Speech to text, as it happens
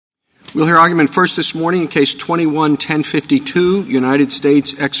We'll hear argument first this morning in Case 21-1052, United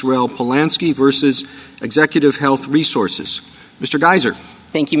States ex rel. Polansky versus Executive Health Resources. Mr. Geiser.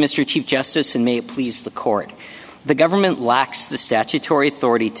 Thank you, Mr. Chief Justice, and may it please the Court. The government lacks the statutory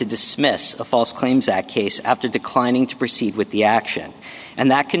authority to dismiss a False Claims Act case after declining to proceed with the action.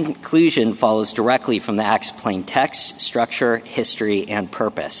 And that conclusion follows directly from the Act's plain text, structure, history, and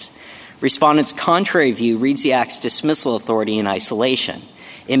purpose. Respondents' contrary view reads the Act's dismissal authority in isolation.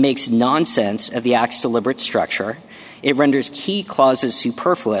 It makes nonsense of the Act's deliberate structure. It renders key clauses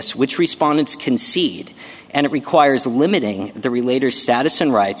superfluous, which respondents concede, and it requires limiting the relator's status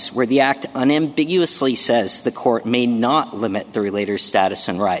and rights where the Act unambiguously says the Court may not limit the relator's status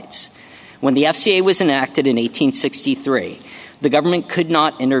and rights. When the FCA was enacted in 1863, the government could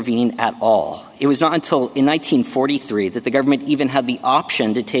not intervene at all. It was not until in 1943 that the government even had the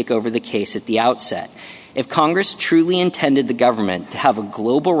option to take over the case at the outset. If Congress truly intended the government to have a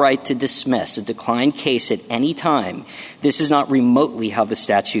global right to dismiss a declined case at any time, this is not remotely how the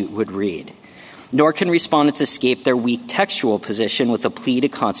statute would read. Nor can respondents escape their weak textual position with a plea to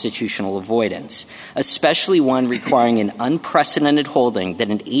constitutional avoidance, especially one requiring an unprecedented holding that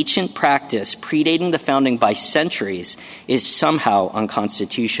an ancient practice predating the founding by centuries is somehow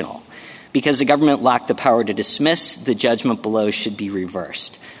unconstitutional. Because the government lacked the power to dismiss, the judgment below should be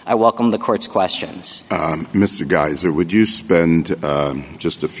reversed. I welcome the Court's questions. Mr. Geiser, would you spend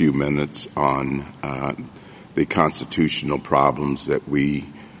just a few minutes on the constitutional problems that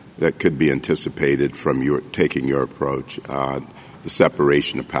could be anticipated from taking your approach, the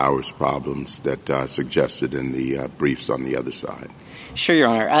separation of powers problems that are suggested in the briefs on the other side? Sure, Your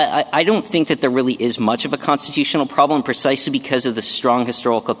Honor. I don't think that there really is much of a constitutional problem precisely because of the strong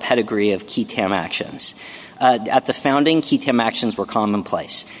historical pedigree of qui tam actions. At the founding, qui tam actions were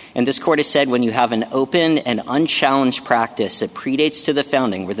commonplace. And this Court has said when you have an open and unchallenged practice that predates to the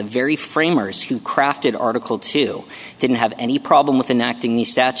founding, where the very framers who crafted Article II didn't have any problem with enacting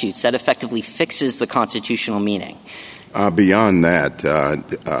these statutes, that effectively fixes the constitutional meaning. Beyond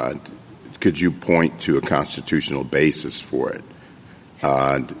that, could you point to a constitutional basis for it?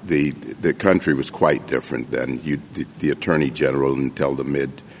 The country was quite different then. The Attorney General until the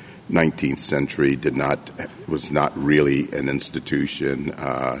mid-19th century was not really an institution.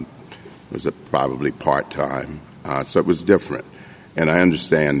 Was probably part-time. So it was different. And I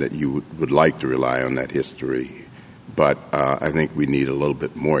understand that you would like to rely on that history, but I think we need a little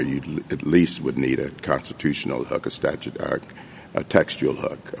bit more. You at least would need a constitutional hook, a textual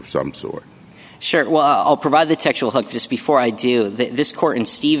hook of some sort. Sure. Well, I'll provide the textual hook. Just before I do, this Court in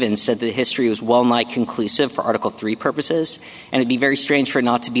Stevens said that the history was well-nigh conclusive for Article III purposes, and it'd be very strange for it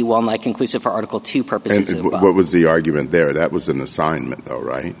not to be well-nigh conclusive for Article II purposes as well. What was the argument there? That was an assignment, though,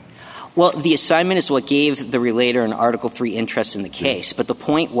 right? Well, the assignment is what gave the relator an Article III interest in the case. But the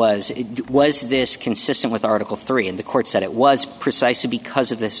point was this consistent with Article III? And the Court said it was precisely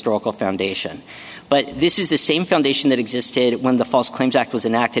because of the historical foundation. But this is the same foundation that existed when the False Claims Act was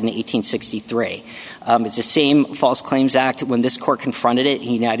enacted in 1863. It's the same False Claims Act when this Court confronted it in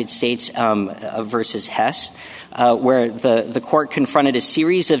the United States versus Hess, where the Court confronted a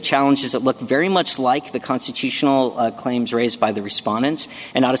series of challenges that looked very much like the constitutional claims raised by the respondents,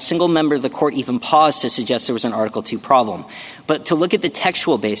 and not a single member of the Court even paused to suggest there was an Article II problem. But to look at the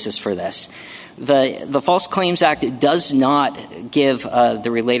textual basis for this, the False Claims Act does not give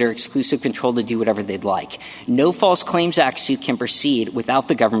the relator exclusive control to do whatever they'd like. No False Claims Act suit can proceed without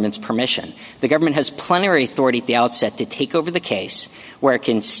the government's permission. The government has plenary authority at the outset to take over the case, where it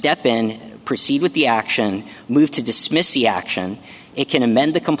can step in, proceed with the action, move to dismiss the action. It can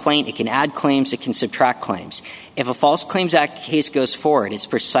amend the complaint. It can add claims. It can subtract claims. If a False Claims Act case goes forward, it's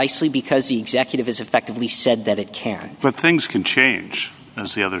precisely because the executive has effectively said that it can. But things can change,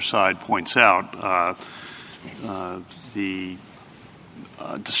 as the other side points out. The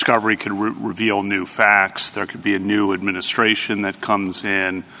discovery could reveal new facts. There could be a new administration that comes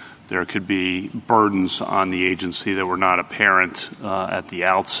in. There could be burdens on the agency that were not apparent at the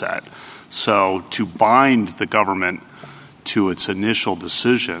outset. So to bind the government to its initial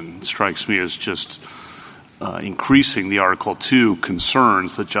decision strikes me as just increasing the Article II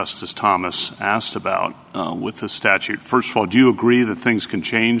concerns that Justice Thomas asked about with the statute. First of all, do you agree that things can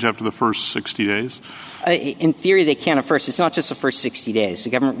change after the first 60 days? In theory, they can at first. It's not just the first 60 days. The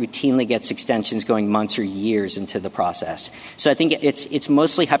government routinely gets extensions going months or years into the process. So I think it's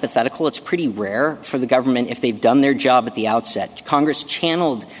mostly hypothetical. It's pretty rare for the government, if they've done their job at the outset. Congress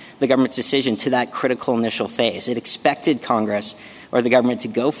channeled the government's decision to that critical initial phase. It expected Congress or the government to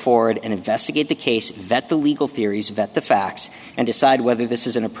go forward and investigate the case, vet the legal theories, vet the facts, and decide whether this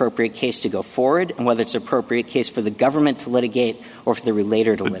is an appropriate case to go forward and whether it's an appropriate case for the government to litigate or for the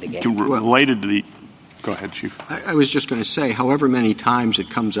relator to litigate. Related to the – go ahead, Chief. I was just going to say, however many times it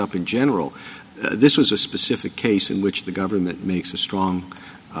comes up in general, this was a specific case in which the government makes a strong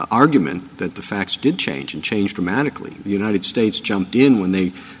argument that the facts did change and changed dramatically. The United States jumped in when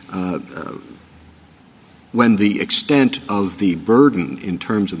the extent of the burden in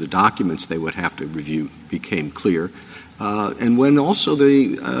terms of the documents they would have to review became clear, and when also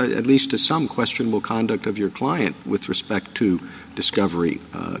the, at least to some, questionable conduct of your client with respect to discovery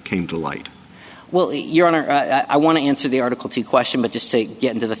came to light. Well, Your Honor, I want to answer the Article 2 question, but just to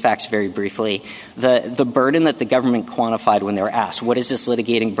get into the facts very briefly, the burden that the government quantified when they were asked, what is this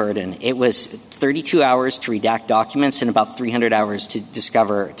litigating burden? It was 32 hours to redact documents and about 300 hours to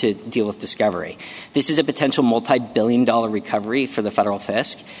deal with discovery. This is a potential multi-billion-dollar recovery for the federal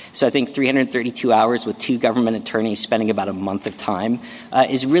fisc. So I think 332 hours with two government attorneys spending about a month of time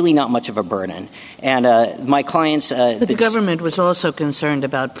is really not much of a burden. And my clients but the government was also concerned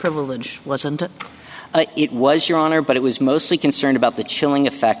about privilege, wasn't it? It was, Your Honor, but it was mostly concerned about the chilling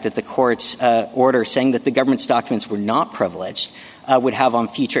effect that the court's order saying that the government's documents were not privileged would have on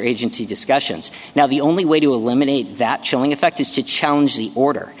future agency discussions. Now, the only way to eliminate that chilling effect is to challenge the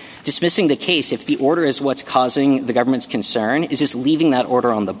order. Dismissing the case, if the order is what's causing the government's concern, is just leaving that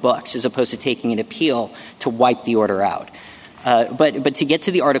order on the books as opposed to taking an appeal to wipe the order out. But to get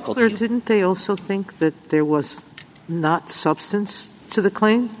to the Article 2... Didn't they also think that there was not substance to the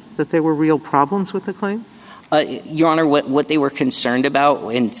claim? That there were real problems with the claim? Your Honor, what they were concerned about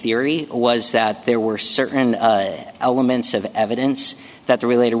in theory was that there were certain elements of evidence that the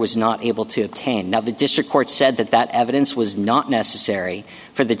relator was not able to obtain. Now, the district court said that that evidence was not necessary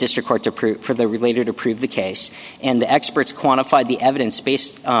for the district court for the relator to prove the case, and the experts quantified the evidence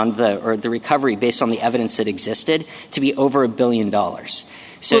based on the recovery based on the evidence that existed to be over $1 billion.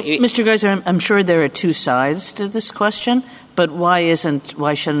 So, Mr. Geiser, I'm sure there are two sides to this question, but why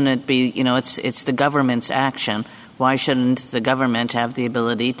shouldn't it be, it's the government's action. Why shouldn't the government have the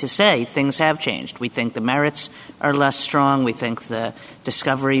ability to say things have changed? We think the merits are less strong. We think the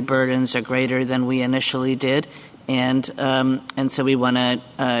discovery burdens are greater than we initially did. And so we want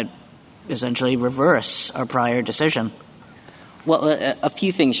to essentially reverse our prior decision. Well, a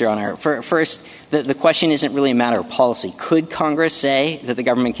few things, Your Honor. First, the question isn't really a matter of policy. Could Congress say that the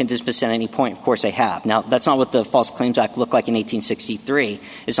government can dismiss at any point? Of course they have. Now, that's not what the False Claims Act looked like in 1863.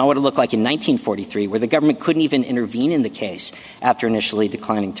 It's not what it looked like in 1943, where the government couldn't even intervene in the case after initially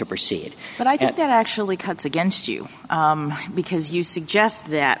declining to proceed. But I think that actually cuts against you, because you suggest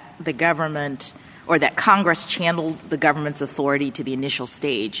that the government or that Congress channeled the government's authority to the initial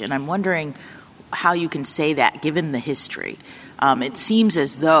stage. And I'm wondering how you can say that given the history. It seems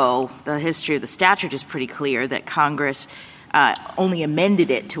as though the history of the statute is pretty clear that Congress only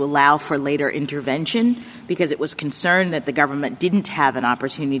amended it to allow for later intervention because it was concerned that the government didn't have an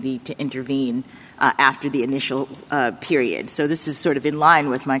opportunity to intervene after the initial period. So this is sort of in line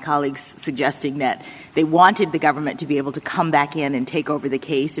with my colleagues suggesting that they wanted the government to be able to come back in and take over the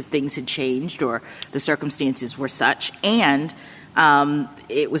case if things had changed or the circumstances were such. And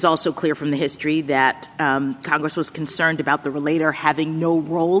it was also clear from the history that Congress was concerned about the relator having no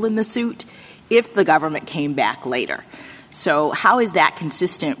role in the suit if the government came back later. So how is that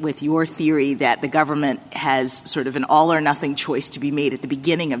consistent with your theory that the government has sort of an all-or-nothing choice to be made at the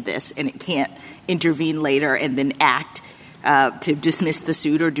beginning of this and it can't intervene later and then act to dismiss the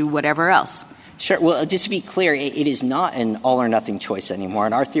suit or do whatever else? Sure. Well, just to be clear, it is not an all-or-nothing choice anymore,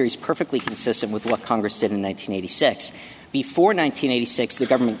 and our theory is perfectly consistent with what Congress did in 1986. Before 1986, the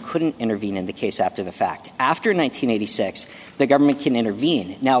government couldn't intervene in the case after the fact. After 1986, the government can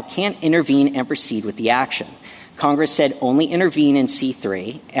intervene. Now, can't intervene and proceed with the action. Congress said only intervene in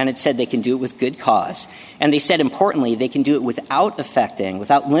C3, and it said they can do it with good cause. And they said, importantly, they can do it without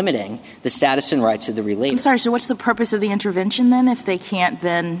limiting the status and rights of the relator. I'm sorry, so what's the purpose of the intervention then if they can't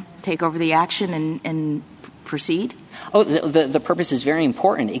then take over the action and proceed? Oh, the purpose is very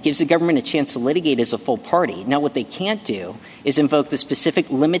important. It gives the government a chance to litigate as a full party. Now, what they can't do is invoke the specific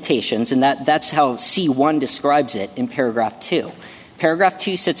limitations, and that's how C1 describes it in paragraph 2. Paragraph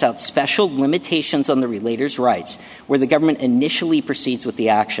 2 sets out special limitations on the relator's rights where the government initially proceeds with the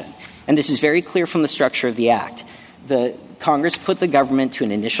action. And this is very clear from the structure of the Act. The Congress put the government to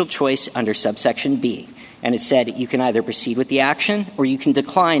an initial choice under subsection B. And it said you can either proceed with the action or you can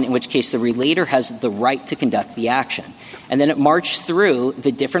decline, in which case the relator has the right to conduct the action. And then it marched through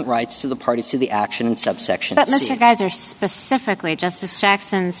the different rights to the parties to the action in subsection But, C. Mr. Geiser, specifically, Justice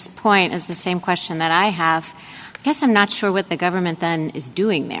Jackson's point is the same question that I have. I guess I'm not sure what the government then is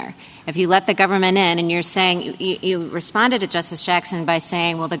doing there. If you let the government in and you're saying you responded to Justice Jackson by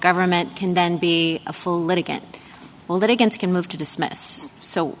saying, well, the government can then be a full litigant. Well, litigants can move to dismiss.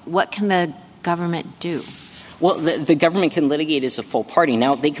 So what can the government do? Well, the government can litigate as a full party.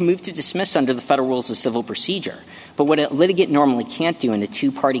 Now, they can move to dismiss under the Federal Rules of Civil Procedure. But what a litigant normally can't do in a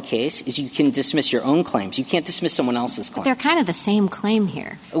two-party case is you can dismiss your own claims. You can't dismiss someone else's claims. But they're kind of the same claim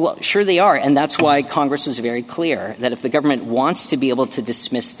here. Well, sure they are, and that's why Congress was very clear that if the government wants to be able to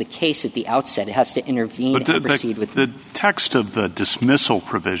dismiss the case at the outset, it has to intervene and proceed with the text of the dismissal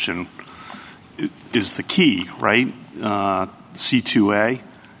provision is the key, right? C2A,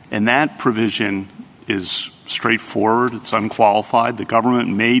 and that provision is straightforward. It's unqualified. The government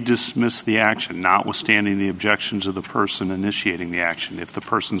may dismiss the action, notwithstanding the objections of the person initiating the action, if the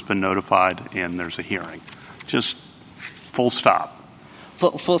person's been notified and there's a hearing. Just full stop.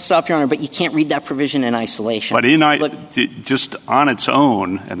 Full stop, Your Honor, but you can't read that provision in isolation. But just on its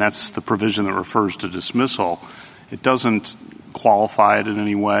own, and that's the provision that refers to dismissal, it doesn't qualify it in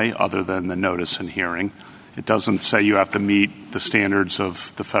any way other than the notice and hearing. It doesn't say you have to meet the standards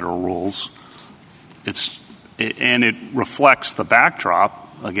of the federal rules. And it reflects the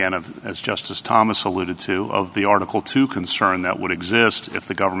backdrop, again, as Justice Thomas alluded to, of the Article 2 concern that would exist if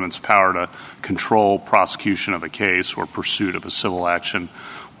the government's power to control prosecution of a case or pursuit of a civil action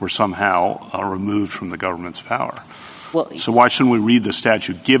were somehow removed from the government's power. Well, so why shouldn't we read the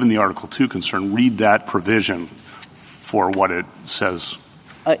statute, given the Article 2 concern, read that provision for what it says?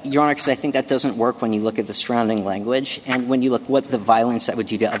 Your Honor, because I think that doesn't work when you look at the surrounding language and when you look what the violence that would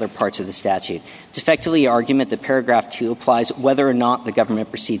do to other parts of the statute. It's effectively an argument that paragraph 2 applies whether or not the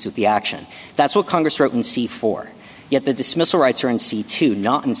government proceeds with the action. That's what Congress wrote in C4. Yet the dismissal rights are in C2,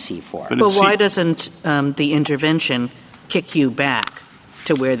 not in C4. But why doesn't the intervention kick you back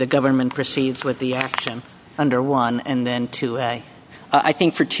to where the government proceeds with the action under 1 and then 2A? I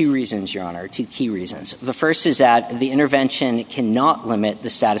think for two reasons, Your Honor, two key reasons. The first is that the intervention cannot limit the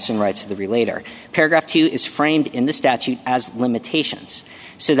status and rights of the relator. Paragraph 2 is framed in the statute as limitations.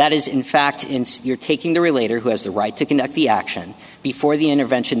 So that is, in fact, you're taking the relator who has the right to conduct the action. Before the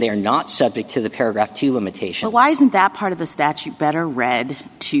intervention, they are not subject to the paragraph 2 limitation. But why isn't that part of the statute better read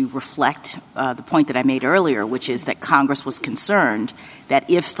to reflect the point that I made earlier, which is that Congress was concerned that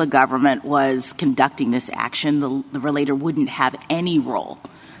if the government was conducting this action, the relator wouldn't have any role.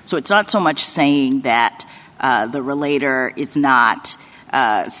 So it's not so much saying that the relator is not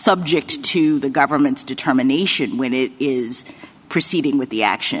subject to the government's determination when it is proceeding with the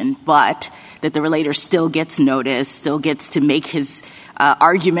action, but that the relator still gets notice, still gets to make his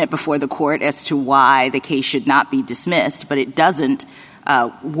argument before the court as to why the case should not be dismissed, but it doesn't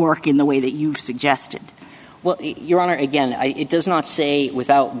work in the way that you've suggested. Well, Your Honor, again, it does not say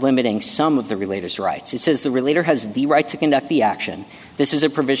without limiting some of the relator's rights. It says the relator has the right to conduct the action. This is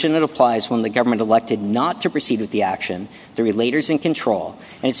a provision that applies when the government elected not to proceed with the action. The relator's in control.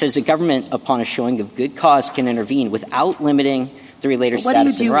 And it says the government, upon a showing of good cause, can intervene without limiting the relator's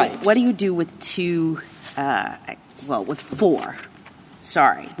status and rights. What do you do with with 4?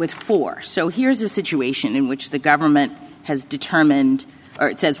 Sorry, with 4. So here's a situation in which the government has determined, or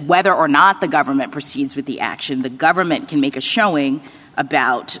it says whether or not the government proceeds with the action, the government can make a showing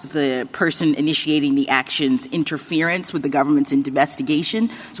about the person initiating the action's interference with the government's investigation.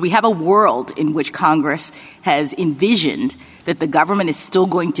 So we have a world in which Congress has envisioned that the government is still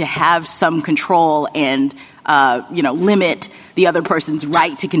going to have some control and, limit the other person's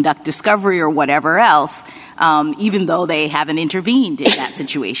right to conduct discovery or whatever else, even though they haven't intervened in that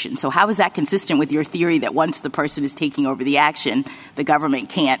situation. So how is that consistent with your theory that once the person is taking over the action, the government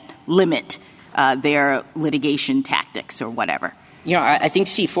can't limit their litigation tactics or whatever? You know, I think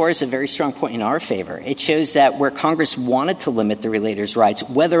C4 is a very strong point in our favor. It shows that where Congress wanted to limit the relator's rights,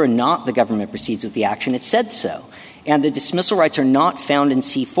 whether or not the government proceeds with the action, it said so. And the dismissal rights are not found in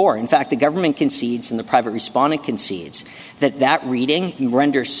C4. In fact, the government concedes and the private respondent concedes that reading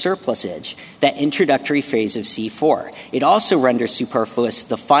renders surplusage that introductory phrase of C4. It also renders superfluous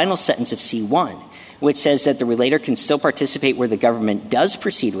the final sentence of C1, which says that the relator can still participate where the government does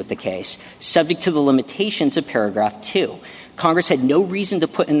proceed with the case, subject to the limitations of paragraph 2. Congress had no reason to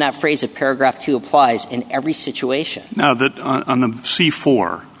put in that phrase that paragraph 2 applies in every situation. Now, that on the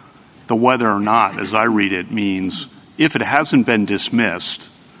C4, the whether or not, as I read it, means if it hasn't been dismissed,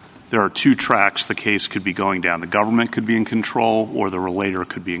 there are two tracks the case could be going down. The government could be in control or the relator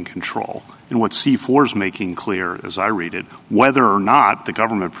could be in control. And what C4 is making clear, as I read it, whether or not the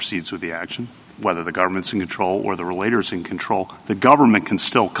government proceeds with the action, whether the government's in control or the relator's in control, the government can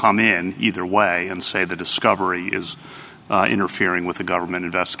still come in either way and say the discovery is interfering with the government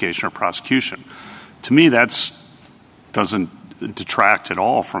investigation or prosecution. To me, that's doesn't detract at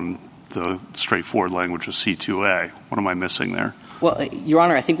all from the straightforward language of C2A. What am I missing there? Well, Your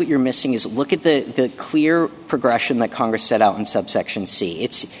Honor, I think what you're missing is look at the clear progression that Congress set out in subsection C.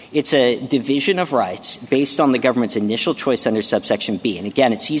 It's a division of rights based on the government's initial choice under subsection B. And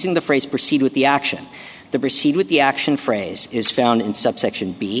again, it's using the phrase proceed with the action. The proceed with the action phrase is found in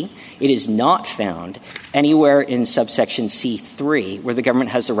subsection B. It is not found anywhere in subsection C3 where the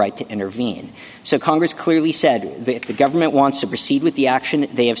government has the right to intervene. So Congress clearly said that if the government wants to proceed with the action,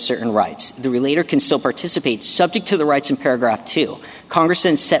 they have certain rights. The relator can still participate subject to the rights in paragraph 2. Congress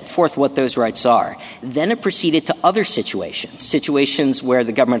then set forth what those rights are. Then it proceeded to other situations where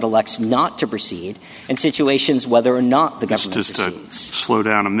the government elects not to proceed, and situations whether or not the government proceeds. Just to slow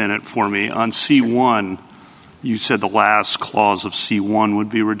down a minute for me. On C1, you said the last clause of C1 would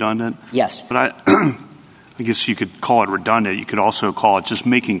be redundant? Yes. But I guess you could call it redundant. You could also call it just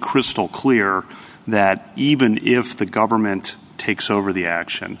making crystal clear that even if the government takes over the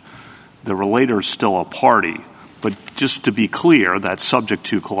action, the relator is still a party. But just to be clear, that subject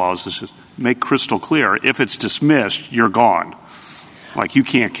to clause is just make crystal clear, if it's dismissed, you're gone. Like you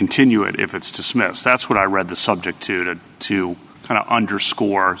can't continue it if it's dismissed. That's what I read the subject to kind of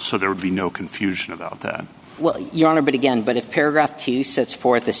underscore so there would be no confusion about that. Well, Your Honor, but if paragraph 2 sets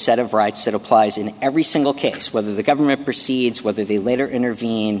forth a set of rights that applies in every single case, whether the government proceeds, whether they later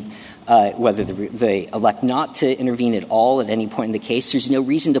intervene, whether they elect not to intervene at all at any point in the case, there's no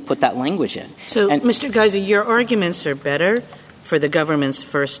reason to put that language in. So, Mr. Geiser, your arguments are better for the government's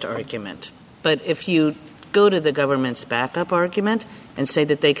first argument. But if you go to the government's backup argument and say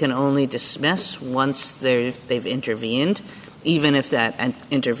that they can only dismiss once they've intervened, even if that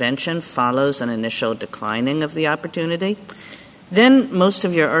intervention follows an initial declining of the opportunity, then most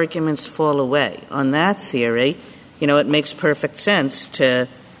of your arguments fall away. On that theory, it makes perfect sense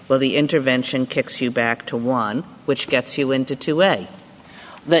the intervention kicks you back to 1, which gets you into 2A.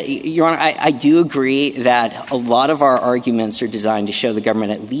 Your Honor, I do agree that a lot of our arguments are designed to show the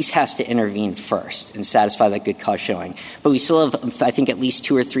government at least has to intervene first and satisfy that good cause showing. But we still have, I think, at least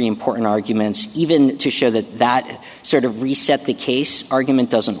 2 or 3 important arguments, even to show that sort of reset the case argument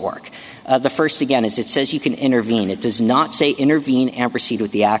doesn't work. The first, again, is it says you can intervene. It does not say intervene and proceed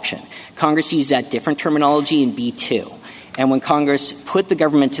with the action. Congress used that different terminology in B2. And when Congress put the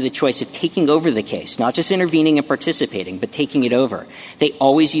government to the choice of taking over the case, not just intervening and participating, but taking it over, they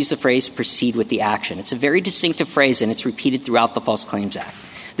always use the phrase proceed with the action. It's a very distinctive phrase, and it's repeated throughout the False Claims Act.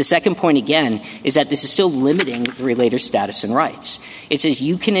 The second point, again, is that this is still limiting the relator's status and rights. It says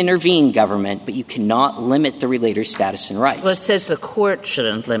you can intervene, government, but you cannot limit the relator's status and rights. Well, it says the court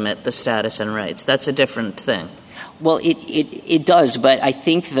shouldn't limit the status and rights. That's a different thing. Well, it does, but I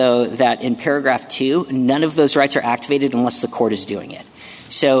think, though, that in paragraph 2, none of those rights are activated unless the court is doing it.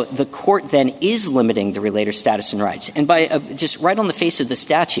 So the court then is limiting the relator's status and rights. And by just right on the face of the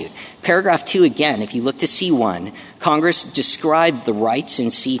statute, paragraph 2, again, if you look to C1, Congress described the rights in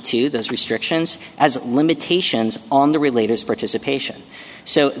C2, those restrictions, as limitations on the relator's participation.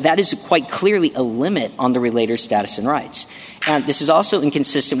 So that is quite clearly a limit on the relator's status and rights. And this is also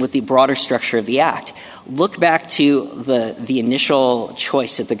inconsistent with the broader structure of the Act. Look back to the initial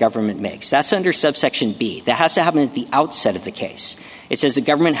choice that the government makes. That's under subsection B. That has to happen at the outset of the case. It says the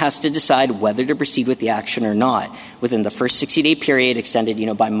government has to decide whether to proceed with the action or not within the first 60-day period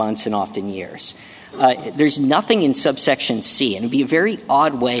extended, by months and often years. There's nothing in subsection C, and it would be a very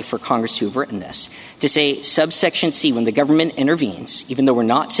odd way for Congress to have written this, to say subsection C, when the government intervenes, even though we're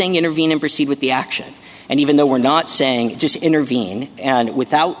not saying intervene and proceed with the action, and even though we're not saying just intervene and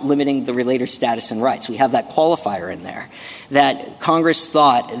without limiting the relator's status and rights, we have that qualifier in there, that Congress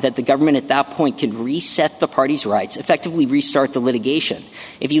thought that the government at that point could reset the party's rights, effectively restart the litigation.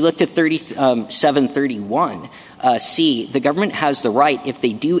 If you look to 731, C, the government has the right, if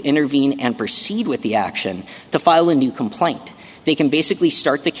they do intervene and proceed with the action, to file a new complaint. They can basically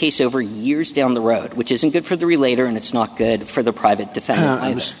start the case over years down the road, which isn't good for the relator and it's not good for the private defendant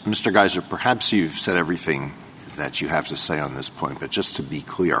either. Mr. Geiser, perhaps you've said everything that you have to say on this point, but just to be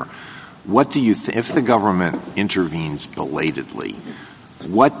clear, what do you if the government intervenes belatedly,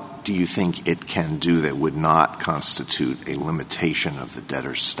 what do you think it can do that would not constitute a limitation of the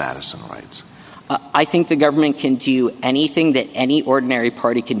debtor's status and rights? I think the government can do anything that any ordinary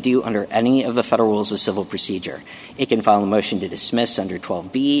party can do under any of the federal rules of civil procedure. It can file a motion to dismiss under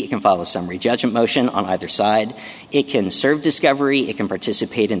 12B. It can file a summary judgment motion on either side. It can serve discovery. It can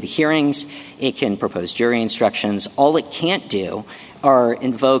participate in the hearings. It can propose jury instructions. All it can't do are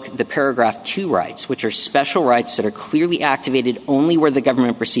invoke the paragraph 2 rights, which are special rights that are clearly activated only where the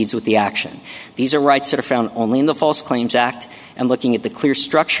government proceeds with the action. These are rights that are found only in the False Claims Act, and looking at the clear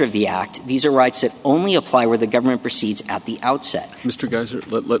structure of the Act, these are rights that only apply where the government proceeds at the outset. Mr. Geiser,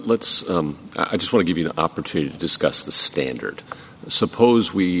 let's I just want to give you an opportunity to discuss the standard.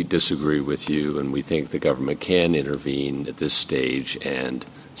 Suppose we disagree with you and we think the government can intervene at this stage and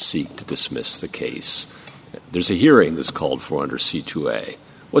seek to dismiss the case. There's a hearing that's called for under C-2A.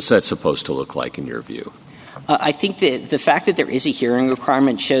 What's that supposed to look like in your view? I think that the fact that there is a hearing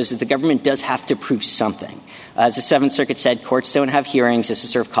requirement shows that the government does have to prove something. As the Seventh Circuit said, courts don't have hearings just to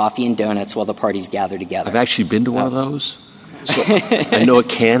serve coffee and donuts while the parties gather together. I've actually been to one of those. So I know it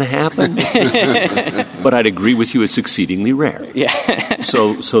can happen, but I'd agree with you it's exceedingly rare. Yeah.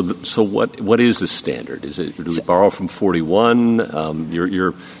 So what is the standard? Is it, do we borrow from 41?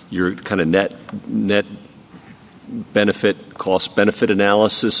 Your kind of net benefit, cost benefit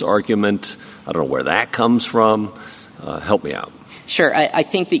analysis argument. I don't know where that comes from. Help me out. Sure. I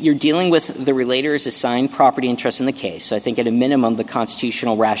think that you're dealing with the relator's assigned property interest in the case. So I think at a minimum, the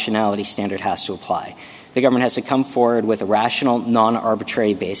constitutional rationality standard has to apply. The government has to come forward with a rational,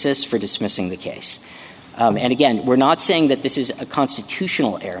 non-arbitrary basis for dismissing the case. And again, we're not saying that this is a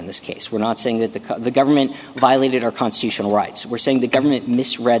constitutional error in this case. We're not saying that the government violated our constitutional rights. We're saying the government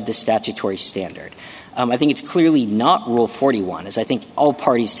misread the statutory standard. I think it's clearly not Rule 41, as I think all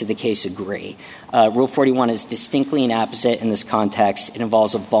parties to the case agree. Rule 41 is distinctly inapposite in this context. It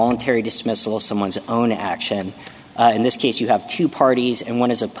involves a voluntary dismissal of someone's own action. In this case, you have two parties, and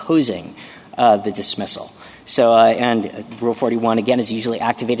one is opposing the dismissal. So, and Rule 41, again, is usually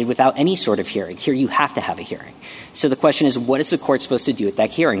activated without any sort of hearing. Here you have to have a hearing. So the question is, what is the court supposed to do at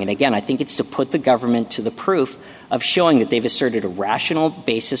that hearing? And again, I think it's to put the government to the proof of showing that they've asserted a rational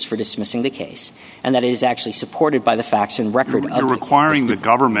basis for dismissing the case and that it is actually supported by the facts and record of the case. You're requiring the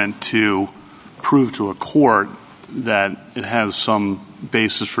government to prove to a court that it has some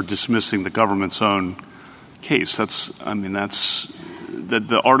basis for dismissing the government's own case. That's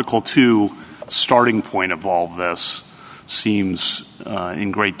the Article 2 starting point of all of this seems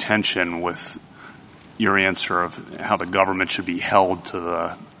in great tension with your answer of how the government should be held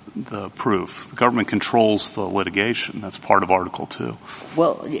to the proof. The government controls the litigation. That's part of Article 2.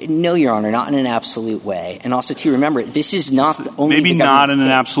 Well, no, Your Honor, not in an absolute way. And also, to remember, this is not only maybe not in an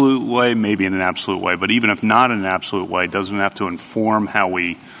absolute way, maybe in an absolute way. But even if not in an absolute way, doesn't it have to inform how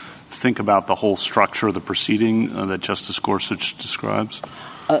we think about the whole structure of the proceeding that Justice Gorsuch describes?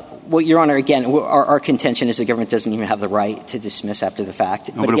 Well, Your Honor, again, our contention is the government doesn't even have the right to dismiss after the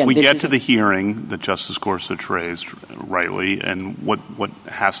fact. No, but again, if we get to the hearing that Justice Gorsuch raised rightly and what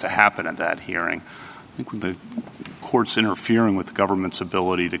has to happen at that hearing, I think when the court's interfering with the government's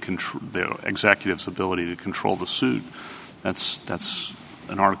ability to control, the executive's ability to control the suit, that's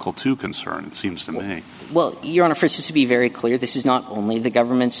an Article 2 concern, it seems to me. Well, Your Honor, first, just to be very clear, this is not only the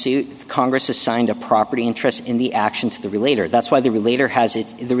government's suit. Congress assigned a property interest in the action to the relator. That's why the relator has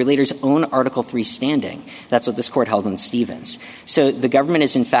the relator's own Article 3 standing. That's what this court held in Stevens. So the government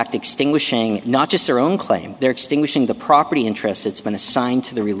is, in fact, extinguishing not just their own claim. They're extinguishing the property interest that's been assigned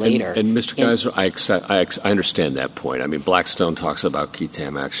to the relator. And Mr. Geiser, I understand that point. I mean, Blackstone talks about qui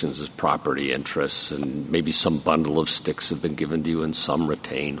tam actions as property interests, and maybe some bundle of sticks have been given to you and some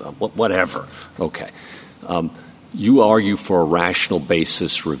retained, whatever. Okay. You argue for a rational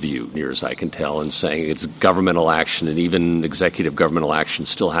basis review, near as I can tell, and saying it's governmental action, and even executive governmental action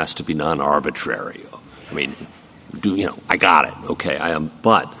still has to be non-arbitrary. I mean, I got it. Okay,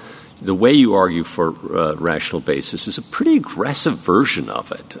 but the way you argue for rational basis is a pretty aggressive version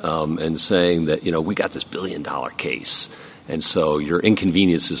of it, and saying that, we got this $1 billion case, and so your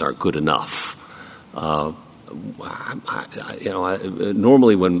inconveniences aren't good enough.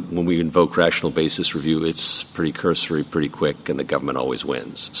 Normally when we invoke rational basis review, it's pretty cursory, pretty quick, and the government always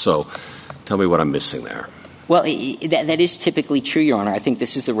wins. So tell me what I'm missing there. Well, that is typically true, Your Honor. I think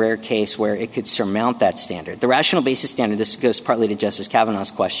this is the rare case where it could surmount that standard. The rational basis standard, this goes partly to Justice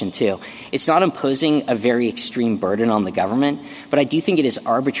Kavanaugh's question, too. It's not imposing a very extreme burden on the government, but I do think it is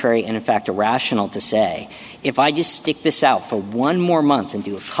arbitrary and, in fact, irrational to say, if I just stick this out for one more month and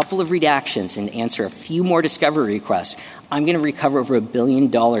do a couple of redactions and answer a few more discovery requests, I'm going to recover over $1 billion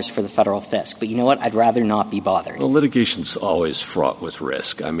for the federal fisc. But you know what? I'd rather not be bothered. Well, litigation's always fraught with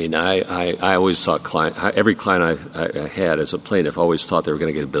risk. I mean, I always thought every client I had as a plaintiff always thought they were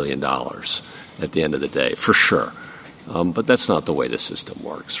going to get $1 billion at the end of the day, for sure. But that's not the way the system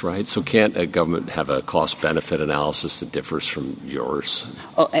works, right? So can't a government have a cost-benefit analysis that differs from yours?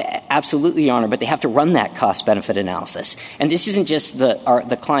 Oh, absolutely, Your Honor, but they have to run that cost-benefit analysis. And this isn't just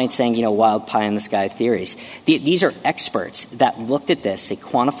the client saying, wild pie-in-the-sky theories. These are experts that looked at this. They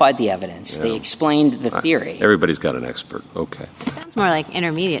quantified the evidence. Yeah. They explained the theory. Everybody's got an expert. Okay. It sounds more like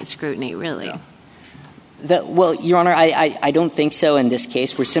intermediate scrutiny, really. Well, Your Honor, I don't think so in this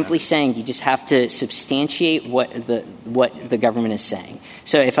case. We're simply saying you just have to substantiate what the government is saying.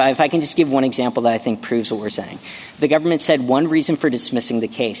 So if I can just give one example that I think proves what we're saying. The government said one reason for dismissing the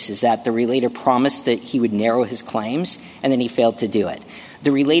case is that the relator promised that he would narrow his claims, and then he failed to do it.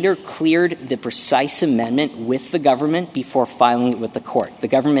 The relator cleared the precise amendment with the government before filing it with the court. The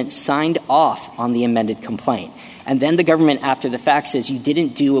government signed off on the amended complaint. And then the government, after the fact, says you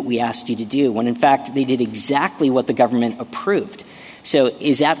didn't do what we asked you to do, when in fact they did exactly what the government approved. So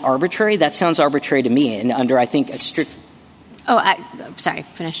is that arbitrary? That sounds arbitrary to me. And under, I think, a strict... Sorry,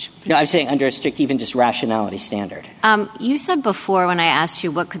 finish. No, I'm saying under a strict, even just rationality standard. You said before when I asked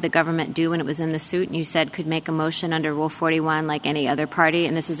you what could the government do when it was in the suit, and you said could make a motion under Rule 41 like any other party,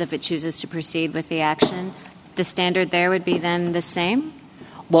 and this is if it chooses to proceed with the action. The standard there would be then the same?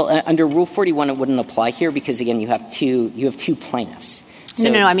 Well, under Rule 41, it wouldn't apply here because, again, you have two plaintiffs. So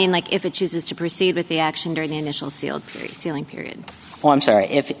No, I mean like if it chooses to proceed with the action during the initial sealing period. Oh, I'm sorry.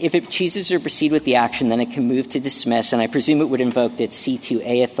 If it chooses to proceed with the action, then it can move to dismiss, and I presume it would invoke its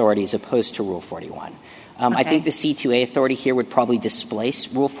C2A authority as opposed to Rule 41. Okay. I think the C2A authority here would probably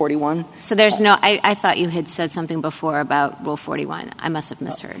displace Rule 41. So there's no – I thought you had said something before about Rule 41. I must have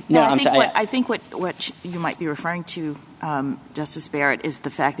misheard. No, I'm sorry. I think what you might be referring to, Justice Barrett, is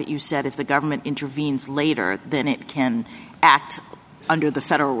the fact that you said if the government intervenes later, then it can act under the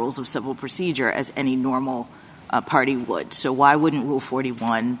federal rules of civil procedure as any normal party would. So why wouldn't Rule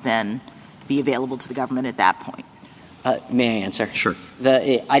 41 then be available to the government at that point? May I answer? Sure.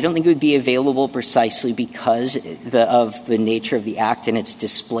 I don't think it would be available precisely because of the nature of the act and its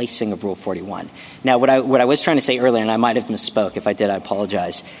displacing of Rule 41. Now, what I was trying to say earlier, and I might have misspoke. If I did, I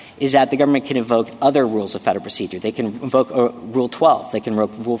apologize, is that the government can invoke other rules of federal procedure. They can invoke Rule 12. They can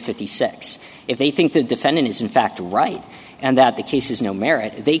invoke Rule 56. If they think the defendant is, in fact, right and that the case has no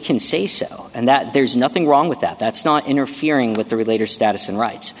merit, they can say so, and that there's nothing wrong with that. That's not interfering with the relator's status and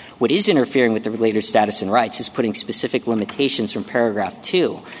rights. What is interfering with the relator's status and rights is putting specific limitations from paragraph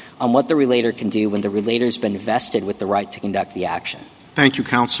 2 on what the relator can do when the relator's been vested with the right to conduct the action. Thank you,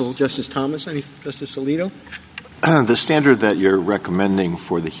 counsel. Justice Thomas, Justice Alito? The standard that you're recommending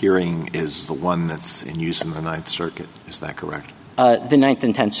for the hearing is the one that's in use in the Ninth Circuit. Is that correct? The Ninth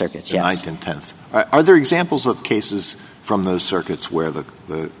and Tenth Circuits, yes. The Ninth and Tenth. Are there examples of cases from those circuits where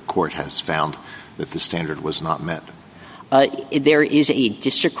the court has found that the standard was not met? There is a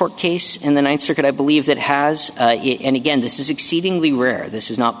district court case in the Ninth Circuit, I believe, that has, and again, this is exceedingly rare. This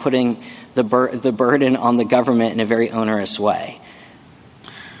is not putting the burden on the government in a very onerous way.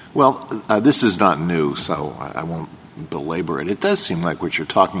 Well, this is not new, so I won't belabor it. It does seem like what you're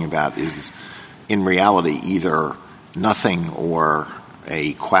talking about is, in reality, either nothing or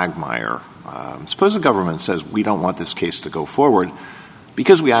a quagmire. Suppose the government says we don't want this case to go forward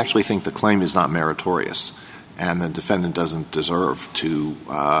because we actually think the claim is not meritorious and the defendant doesn't deserve to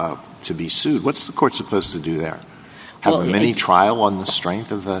be sued. What's the court supposed to do there? Have a mini trial on the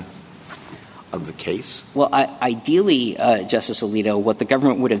strength of the case? Well, ideally, Justice Alito, what the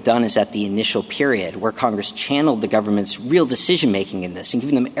government would have done is at the initial period where Congress channeled the government's real decision-making in this and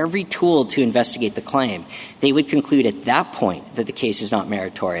given them every tool to investigate the claim, they would conclude at that point that the case is not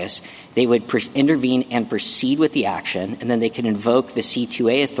meritorious. They would intervene and proceed with the action, and then they can invoke the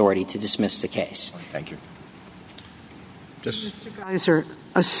C2A authority to dismiss the case. Thank you. Mr. Geiser,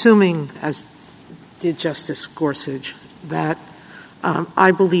 assuming, as did Justice Gorsuch, that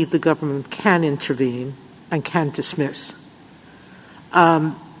I believe the government can intervene and can dismiss,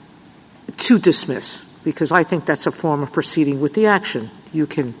 to dismiss, because I think that's a form of proceeding with the action. You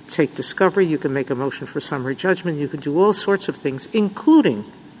can take discovery, you can make a motion for summary judgment, you can do all sorts of things, including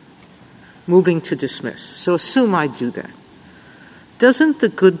moving to dismiss. So assume I do that. Doesn't the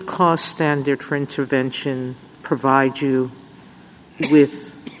good cause standard for intervention provide you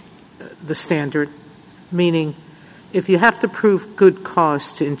with the standard? Meaning, if you have to prove good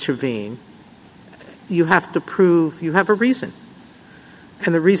cause to intervene, you have to prove you have a reason.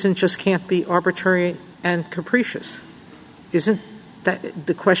 And the reason just can't be arbitrary and capricious. Isn't that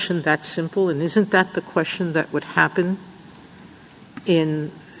the question that simple? And isn't that the question that would happen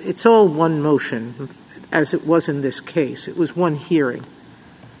in – it's all one motion, as it was in this case. It was one hearing.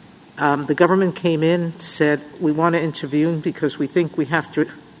 The government came in, said, we want to intervene because we think we have to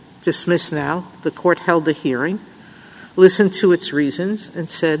dismiss now. The court held the hearing, listened to its reasons, and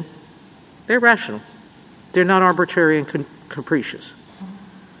said, they're rational. They're not arbitrary and capricious.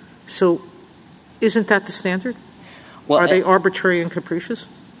 So isn't that the standard? Well, Are they arbitrary and capricious?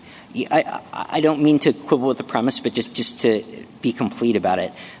 I don't mean to quibble with the premise, but just to be complete about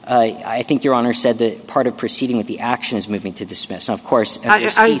it. I think Your Honor said that part of proceeding with the action is moving to dismiss. Now, of course, under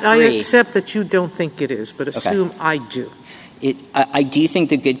C3... I accept that you don't think it is, but assume I do. I do think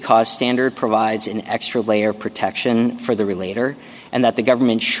the good cause standard provides an extra layer of protection for the relator, and that the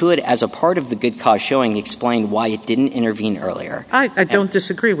government should, as a part of the good cause showing, explain why it didn't intervene earlier. I don't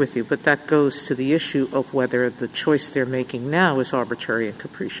disagree with you, but that goes to the issue of whether the choice they're making now is arbitrary and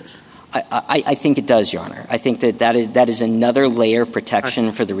capricious. I think it does, Your Honor. I think that is another layer of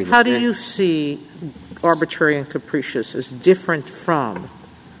protection for the relator. How do you see arbitrary and capricious as different from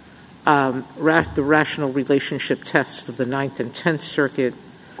the rational relationship test of the Ninth and Tenth Circuit,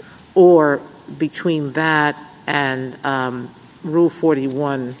 or between that and Rule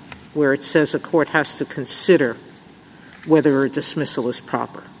 41, where it says a court has to consider whether a dismissal is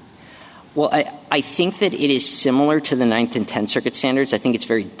proper? Well, I think that it is similar to the Ninth and Tenth Circuit standards. I think it's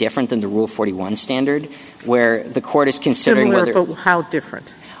very different than the Rule 41 standard, where the court is considering similar, but how different?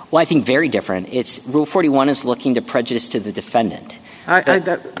 Well, I think very different. Rule 41 is looking to prejudice to the defendant.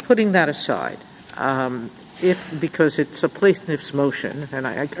 Putting that aside, because it's a plaintiff's motion, and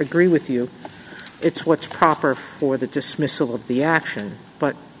I agree with you, it's what's proper for the dismissal of the action,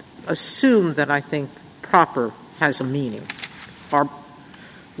 but assume that I think proper has a meaning.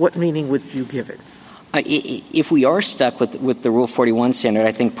 What meaning would you give it? If we are stuck with the Rule 41 standard,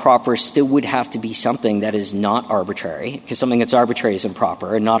 I think proper still would have to be something that is not arbitrary, because something that's arbitrary is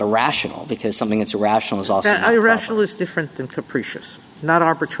improper, and not irrational, because something that's irrational is also not proper. Irrational is different than capricious. Not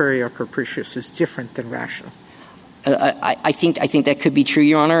arbitrary or capricious is different than rational. I think that could be true,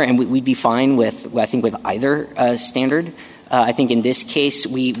 Your Honor, and we'd be fine with either standard. I think in this case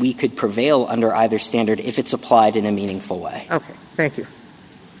we could prevail under either standard if it's applied in a meaningful way. Okay, thank you.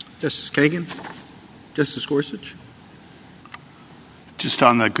 Justice Kagan? Justice Gorsuch? Just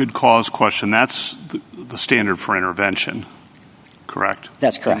on the good cause question, that's the standard for intervention, correct?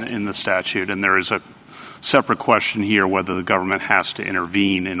 That's correct. In the statute. And there is a separate question here whether the government has to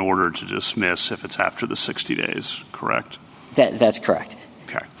intervene in order to dismiss if it's after the 60 days, correct? That's correct.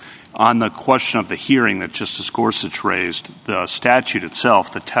 Okay. On the question of the hearing that Justice Gorsuch raised, the statute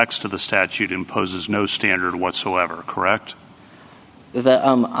itself, the text of the statute imposes no standard whatsoever, correct?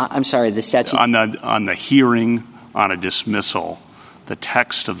 I'm sorry, the statute... On the hearing on a dismissal, the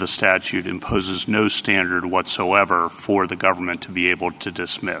text of the statute imposes no standard whatsoever for the government to be able to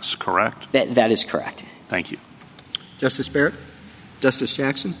dismiss, correct? That is correct. Thank you. Justice Barrett? Justice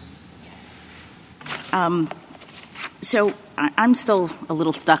Jackson? So I'm still a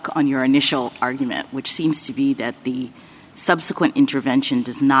little stuck on your initial argument, which seems to be that the subsequent intervention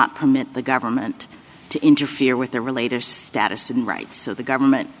does not permit the government to interfere with the relator's status and rights. So the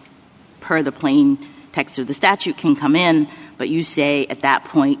government, per the plain text of the statute, can come in, but you say at that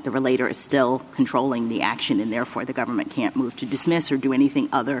point the relator is still controlling the action, and therefore the government can't move to dismiss or do anything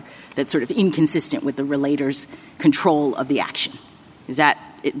other that's sort of inconsistent with the relator's control of the action.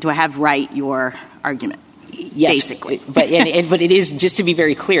 Do I have right your argument? Yes, basically. But it is, just to be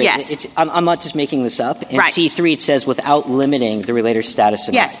very clear, yes. I'm not just making this up. In right. C3 it says without limiting the relator's status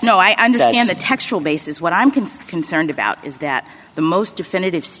and rights. Yes, no, I understand the textual basis. What I'm concerned about is that the most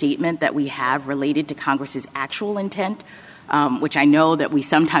definitive statement that we have related to Congress's actual intent, which I know that we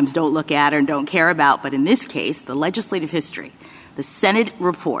sometimes don't look at or don't care about, but in this case, the legislative history, the Senate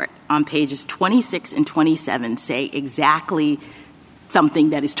report on pages 26 and 27 say exactly something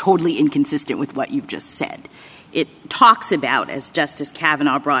that is totally inconsistent with what you've just said. It talks about, as Justice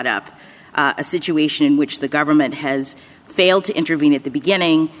Kavanaugh brought up, a situation in which the government has failed to intervene at the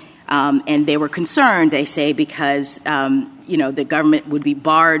beginning, and they were concerned, they say, because the government would be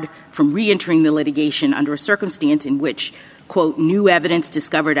barred from reentering the litigation under a circumstance in which, quote, new evidence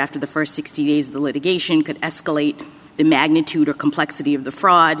discovered after the first 60 days of the litigation could escalate the magnitude or complexity of the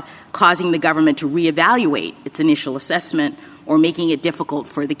fraud, causing the government to reevaluate its initial assessment or making it difficult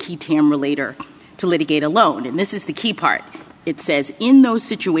for the key TAM relator to litigate alone. And this is the key part. It says, in those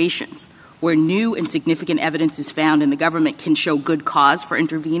situations where new and significant evidence is found and the government can show good cause for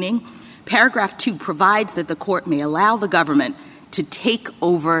intervening, paragraph 2 provides that the court may allow the government to take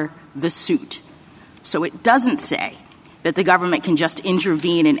over the suit. So it doesn't say that the government can just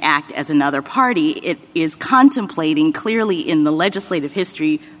intervene and act as another party. It is contemplating clearly in the legislative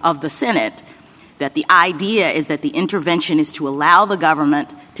history of the Senate that the idea is that the intervention is to allow the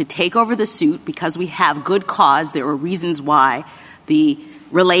government to take over the suit because we have good cause. There are reasons why the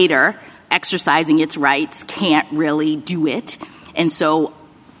relator exercising its rights can't really do it. And so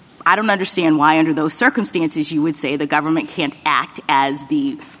I don't understand why under those circumstances you would say the government can't act as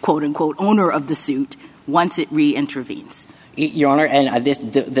the quote-unquote owner of the suit once it re-intervenes. Your Honor, and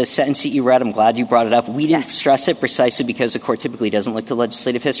the sentence that you read, I'm glad you brought it up. We didn't stress it precisely because the court typically doesn't look to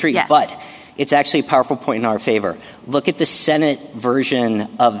legislative history, but it's actually a powerful point in our favor. Look at the Senate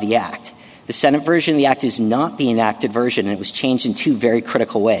version of the Act. The Senate version of the Act is not the enacted version, and it was changed in two very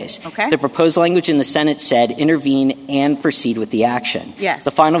critical ways. Okay. The proposed language in the Senate said intervene and proceed with the action. Yes.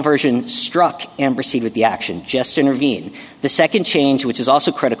 The final version struck and proceed with the action, just intervene. The second change, which is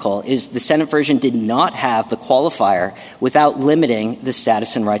also critical, is the Senate version did not have the qualifier without limiting the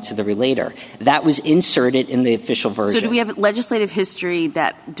status and rights of the relator. That was inserted in the official version. So do we have legislative history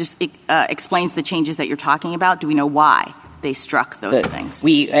that just explains the changes that you're talking about? Do we know why they struck those things?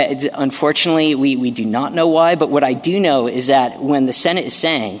 Unfortunately, we do not know why, but what I do know is that when the Senate is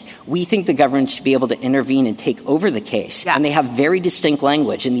saying, we think the government should be able to intervene and take over the case, and they have very distinct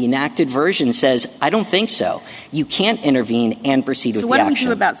language, and the enacted version says, I don't think so. You can't intervene and proceed with the action. So what do we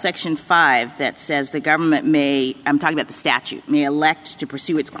do about Section 5 that says the government may, I'm talking about the statute, may elect to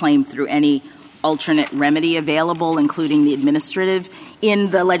pursue its claim through any alternate remedy available, including the administrative?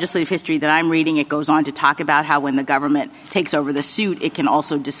 In the legislative history that I'm reading, it goes on to talk about how when the government takes over the suit, it can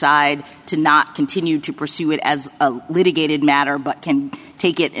also decide to not continue to pursue it as a litigated matter, but can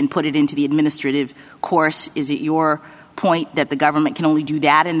take it and put it into the administrative course. Is it your point that the government can only do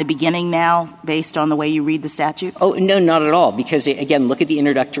that in the beginning now based on the way you read the statute? Oh, no, not at all. Because, again, look at the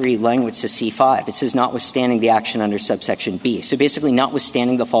introductory language to C5. It says notwithstanding the action under subsection B. So basically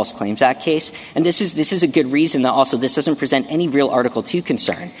notwithstanding the False Claims Act case. And this is a good reason that also this doesn't present any real Article 2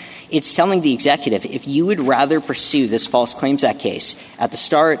 concern. It's telling the executive, if you would rather pursue this False Claims Act case at the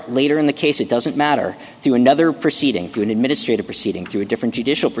start, later in the case, it doesn't matter, through another proceeding, through an administrative proceeding, through a different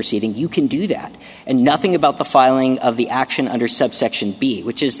judicial proceeding, you can do that. And nothing about the filing of the action under subsection B,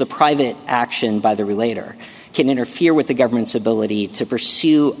 which is the private action by the relator, can interfere with the government's ability to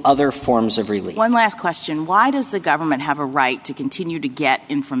pursue other forms of relief. One last question. Why does the government have a right to continue to get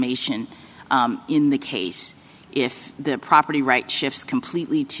information in the case if the property right shifts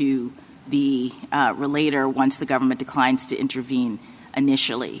completely to the relator once the government declines to intervene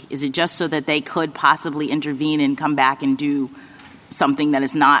initially? Is it just so that they could possibly intervene and come back and do something that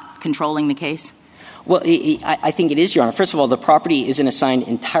is not controlling the case? Well, I think it is, Your Honor. First of all, the property isn't assigned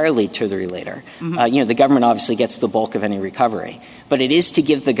entirely to the relator. Mm-hmm. The government obviously gets the bulk of any recovery. But it is to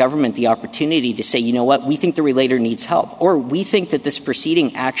give the government the opportunity to say, you know what, we think the relator needs help. Or we think that this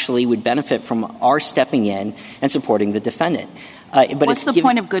proceeding actually would benefit from our stepping in and supporting the defendant. But what's the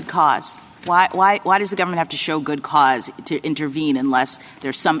point of good cause? Why does the government have to show good cause to intervene unless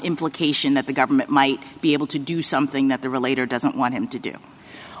there's some implication that the government might be able to do something that the relator doesn't want him to do?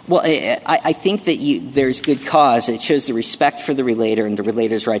 Well, I think that there's good cause. It shows the respect for the relator and the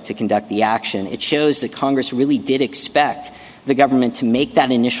relator's right to conduct the action. It shows that Congress really did expect the government to make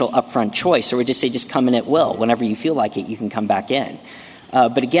that initial upfront choice, or would just say just come in at will. Whenever you feel like it, you can come back in.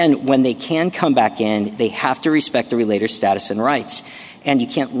 But again, when they can come back in, they have to respect the relator's status and rights. And you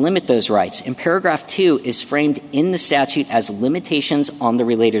can't limit those rights. And paragraph 2 is framed in the statute as limitations on the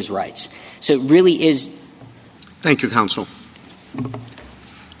relator's rights. So it really is. Thank you, counsel.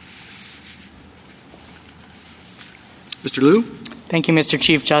 Mr. Liu? Thank you, Mr.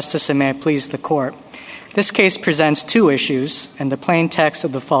 Chief Justice, and may it please the Court. This case presents two issues, and the plain text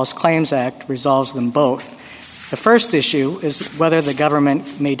of the False Claims Act resolves them both. The first issue is whether the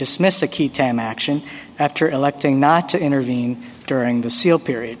government may dismiss a qui tam action after electing not to intervene during the seal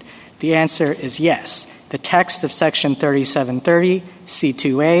period. The answer is yes. The text of Section 3730,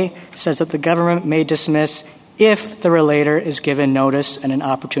 C2A, says that the government may dismiss if the relator is given notice and an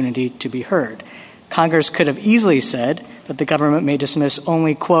opportunity to be heard. Congress could have easily said that the government may dismiss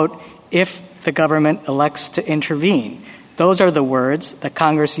only, quote, if the government elects to intervene. Those are the words that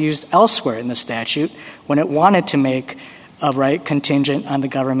Congress used elsewhere in the statute when it wanted to make a right contingent on the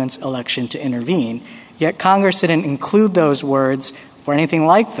government's election to intervene. Yet Congress didn't include those words or anything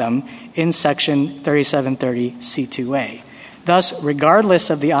like them in Section 3730 C2A. Thus, regardless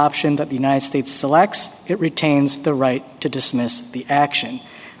of the option that the United States selects, it retains the right to dismiss the action.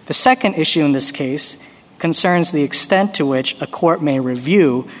 The second issue in this case concerns the extent to which a court may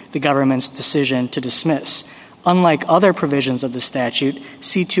review the government's decision to dismiss. Unlike other provisions of the statute,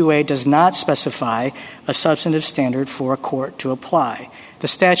 C2A does not specify a substantive standard for a court to apply. The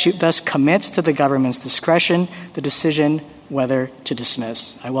statute thus commits to the government's discretion the decision whether to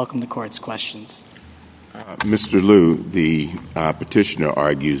dismiss. I welcome the Court's questions. Mr. Liu, the petitioner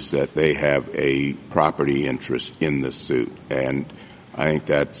argues that they have a property interest in the suit, and I think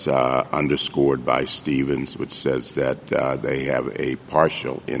that's underscored by Stevens, which says that they have a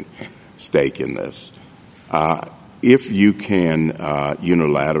partial stake in this. If you can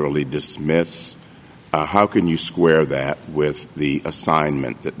unilaterally dismiss How can you square that with the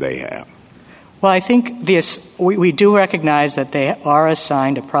assignment that they have? Well, I think we do recognize that they are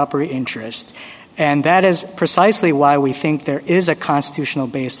assigned a property interest, and that is precisely why we think there is a constitutional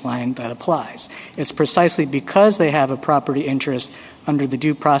baseline that applies. It's precisely because they have a property interest under the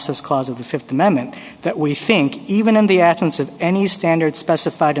Due Process Clause of the Fifth Amendment that we think, even in the absence of any standard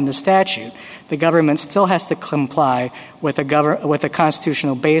specified in the statute, the government still has to comply with a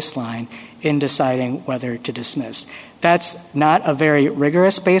constitutional baseline in deciding whether to dismiss. That's not a very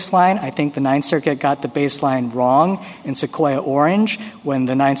rigorous baseline. I think the Ninth Circuit got the baseline wrong in Sequoia Orange when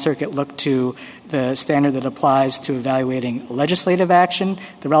the Ninth Circuit looked to the standard that applies to evaluating legislative action.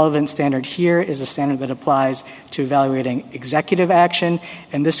 The relevant standard here is a standard that applies to evaluating executive action.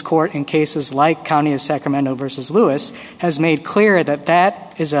 And this court, in cases like County of Sacramento versus Lewis, has made clear that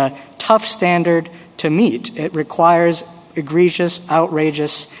that is a tough standard to meet. It requires egregious,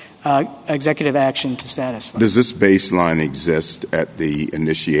 outrageous executive action to satisfy. Does this baseline exist at the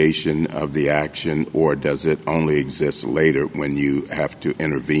initiation of the action, or does it only exist later when you have to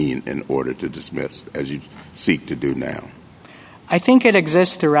intervene in order to dismiss, as you seek to do now? I think it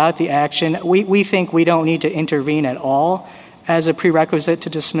exists throughout the action. We think we don't need to intervene at all as a prerequisite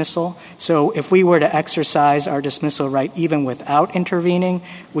to dismissal. So if we were to exercise our dismissal right even without intervening,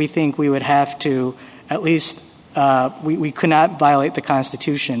 we think we would have to at least we could not violate the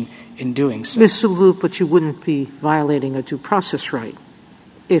Constitution in doing so. Ms. Salou, but you wouldn't be violating a due process right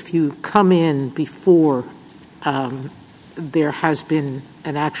if you come in before there has been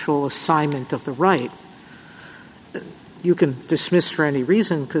an actual assignment of the right. You can dismiss for any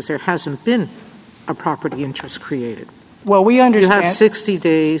reason because there hasn't been a property interest created. Well, we understand. You have 60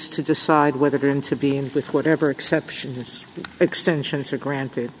 days to decide whether to intervene with whatever extensions are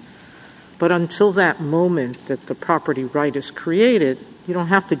granted. But until that moment that the property right is created, you don't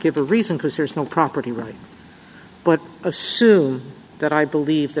have to give a reason because there's no property right. But assume that I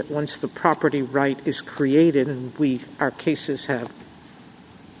believe that once the property right is created, and our cases have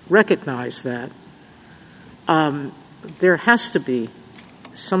recognized that, there has to be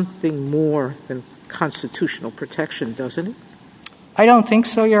something more than constitutional protection, doesn't it? I don't think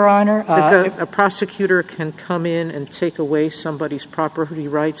so, Your Honor. A prosecutor can come in and take away somebody's property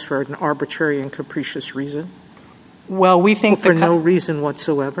rights for an arbitrary and capricious reason? Well, we think for no reason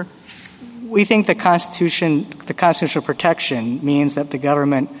whatsoever? We think the constitutional protection means that the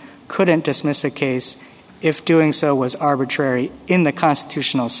government couldn't dismiss a case if doing so was arbitrary in the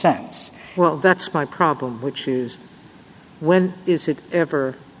constitutional sense. Well, that's my problem, which is when is it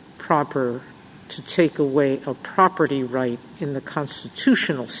ever proper to take away a property right in the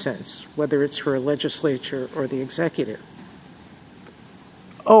constitutional sense, whether it's for a legislature or the executive?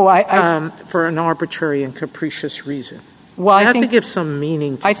 For an arbitrary and capricious reason. Well, I have to give some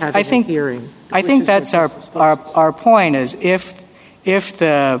meaning to having a hearing. I think that's our point is if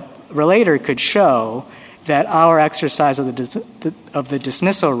the relator could show that our exercise of the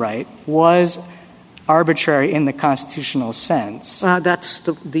dismissal right was arbitrary in the constitutional sense. That's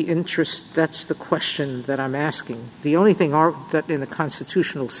the interest. That's the question that I'm asking. The only thing that in the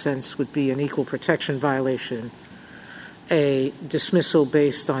constitutional sense would be an equal protection violation, a dismissal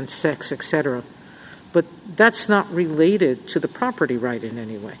based on sex, etc. But that's not related to the property right in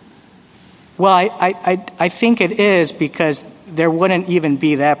any way. Well, I think it is because there wouldn't even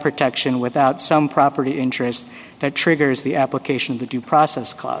be that protection without some property interest that triggers the application of the Due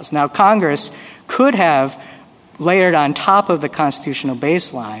Process Clause. Now, Congress could have layered on top of the constitutional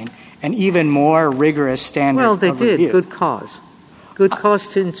baseline an even more rigorous standard of review. Well, they did. Good cause. Good cause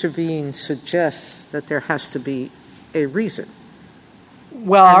to intervene suggests that there has to be a reason.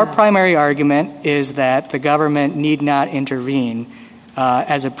 Well, our primary argument is that the government need not intervene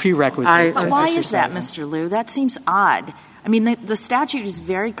as a prerequisite. Why is that, Mr. Liu? That seems odd. I mean, the statute is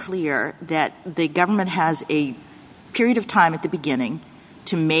very clear that the government has a period of time at the beginning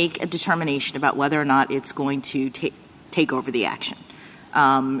to make a determination about whether or not it's going to take over the action.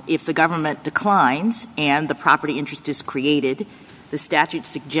 If the government declines and the property interest is created, the statute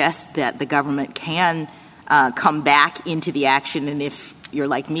suggests that the government can come back into the action, and if you're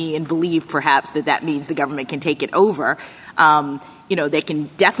like me and believe perhaps that means the government can take it over, they can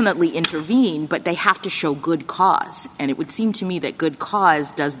definitely intervene, but they have to show good cause. And it would seem to me that good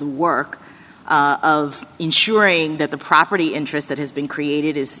cause does the work of ensuring that the property interest that has been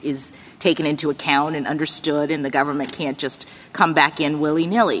created is taken into account and understood, and the government can't just come back in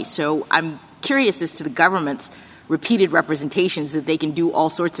willy-nilly. So I'm curious as to the government's repeated representations that they can do all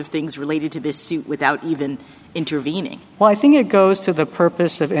sorts of things related to this suit without even intervening. Well, I think it goes to the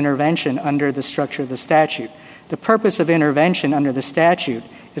purpose of intervention under the structure of the statute. The purpose of intervention under the statute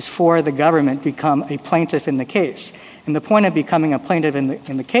is for the government to become a plaintiff in the case. And the point of becoming a plaintiff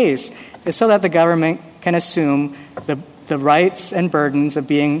in the case is so that the government can assume the rights and burdens of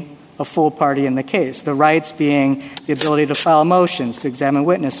being a full party in the case, the rights being the ability to file motions, to examine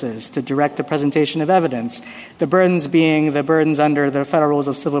witnesses, to direct the presentation of evidence, the burdens being the burdens under the Federal Rules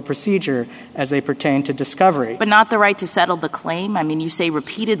of Civil Procedure as they pertain to discovery. But not the right to settle the claim? I mean, you say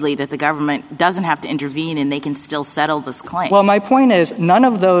repeatedly that the government doesn't have to intervene and they can still settle this claim. Well, my point is none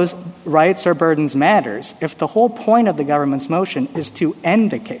of those rights or burdens matters if the whole point of the government's motion is to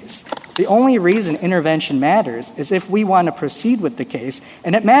end the case. The only reason intervention matters is if we want to proceed with the case,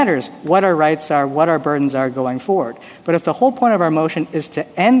 and it matters what our rights are, what our burdens are going forward. But if the whole point of our motion is to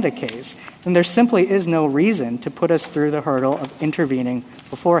end the case, then there simply is no reason to put us through the hurdle of intervening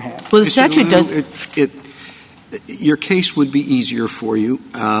beforehand. Well, the statute does... Your case would be easier for you,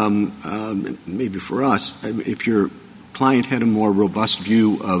 maybe for us, if your client had a more robust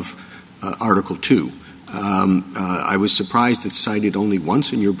view of Article 2. I was surprised it's cited only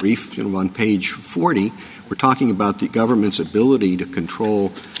once in your brief, on page 40. We're talking about the government's ability to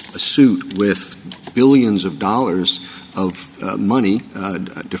control a suit with billions of dollars of money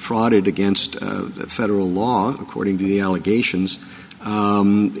defrauded against federal law, according to the allegations,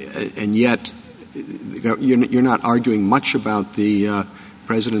 and yet you're not arguing much about the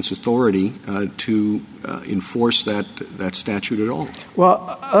President's authority to enforce that statute at all.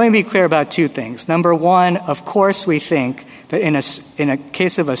 Well, let me be clear about two things. Number one, of course we think that in a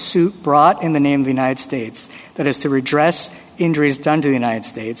case of a suit brought in the name of the United States that is to redress injuries done to the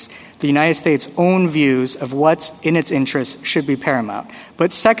United States own views of what's in its interest should be paramount.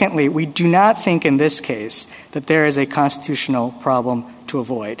 But secondly, we do not think in this case that there is a constitutional problem to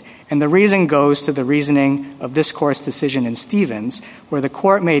avoid. And the reason goes to the reasoning of this Court's decision in Stevens, where the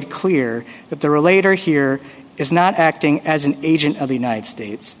Court made clear that the relator here is not acting as an agent of the United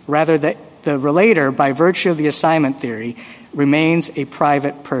States. Rather, that the relator, by virtue of the assignment theory, remains a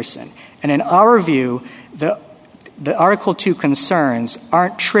private person. And in our view, the Article 2 concerns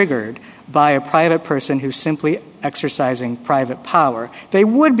aren't triggered by a private person who's simply exercising private power. They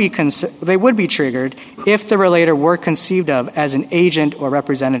would be triggered if the relator were conceived of as an agent or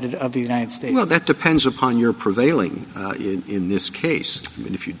representative of the United States. Well, that depends upon your prevailing in this case. I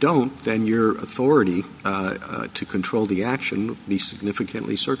mean, if you don't, then your authority to control the action would be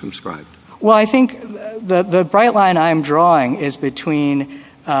significantly circumscribed. Well, I think the bright line I'm drawing is between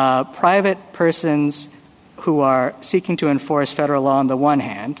private persons who are seeking to enforce federal law on the one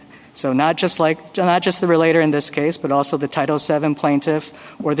hand, so not just the relator in this case, but also the Title VII plaintiff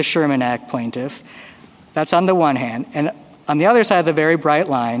or the Sherman Act plaintiff. That's on the one hand. And on the other side of the very bright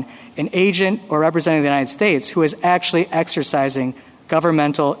line, an agent or representative of the United States who is actually exercising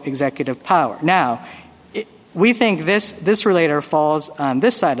governmental executive power. Now, we think this relator falls on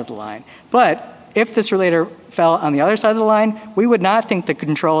this side of the line. But if this relator fell on the other side of the line, we would not think the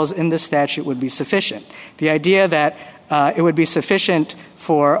controls in this statute would be sufficient. The idea that it would be sufficient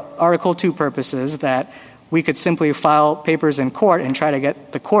for Article 2 purposes that we could simply file papers in court and try to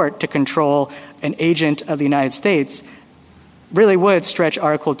get the court to control an agent of the United States really would stretch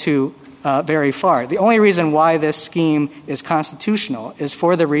Article 2 very far. The only reason why this scheme is constitutional is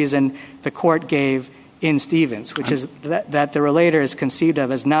for the reason the court gave in Stevens, which is that the relator is conceived of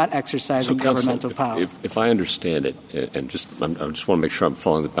as not exercising governmental power. If I understand it, and I just want to make sure I'm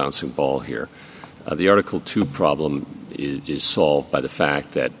following the bouncing ball here, the Article 2 problem is solved by the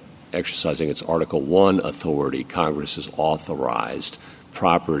fact that exercising its Article 1 authority, Congress has authorized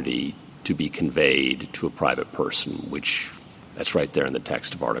property to be conveyed to a private person, which that's right there in the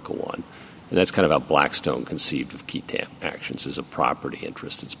text of Article 1. And that's kind of how Blackstone conceived of Keatam actions as a property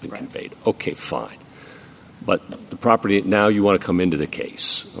interest that's been conveyed. Okay, fine. But the property, now you want to come into the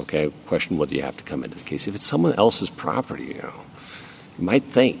case, okay? Question whether you have to come into the case. If it's someone else's property, you might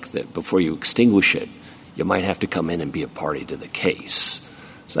think that before you extinguish it, you might have to come in and be a party to the case.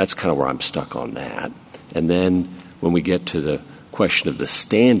 So that's kind of where I'm stuck on that. And then when we get to the question of the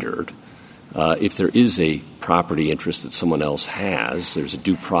standard, if there is a property interest that someone else has, there's a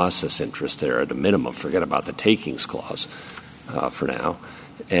due process interest there at a minimum. Forget about the takings clause for now.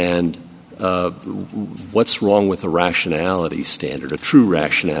 And what's wrong with a rationality standard, a true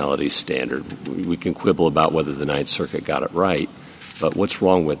rationality standard? We can quibble about whether the Ninth Circuit got it right, but what's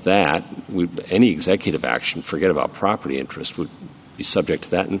wrong with that? Any executive action, forget about property interest, would be subject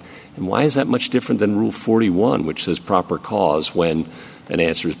to that. And why is that much different than Rule 41, which says proper cause when an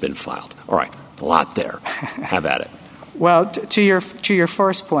answer has been filed? All right, a lot there. Have at it. Well, to your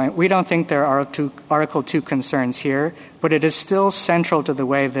first point, we don't think there are Article 2 concerns here, but it is still central to the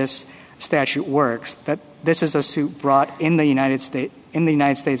way this statute works, that this is a suit brought in the United States in the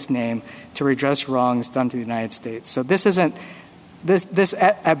United States name to redress wrongs done to the United States. So this isn't this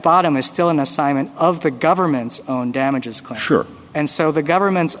at bottom is still an assignment of the government's own damages claim. Sure. And so the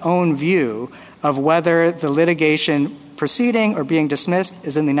government's own view of whether the litigation proceeding or being dismissed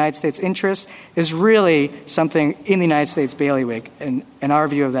is in the United States' interest is really something in the United States bailiwick, and our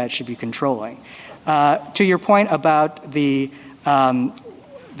view of that should be controlling. To your point about the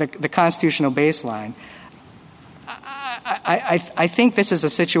constitutional baseline, I think this is a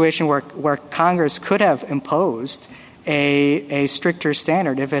situation where Congress could have imposed a stricter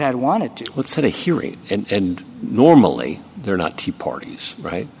standard if it had wanted to. Let's set a hearing, and normally they're not tea parties,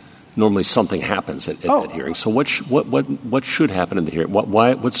 right? Normally something happens at that hearing. So what should happen in the hearing?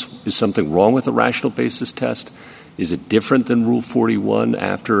 Is something wrong with the rational basis test? Is it different than Rule 41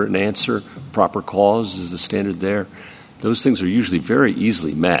 after an answer? Proper cause is the standard there. Those things are usually very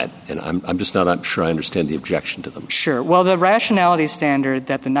easily met, and I'm just not sure I understand the objection to them. Sure. Well, the rationality standard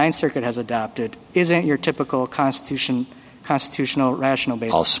that the Ninth Circuit has adopted isn't your typical constitutional rational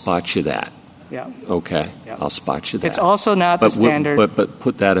basis. I'll spot you that. Yeah. Okay. Yeah. I'll spot you that. It's also not the standard. But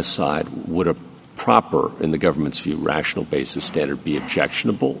put that aside. Would a proper, in the government's view, rational basis standard be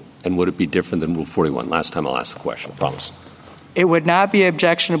objectionable? And would it be different than Rule 41? Last time I'll ask the question. I promise. It would not be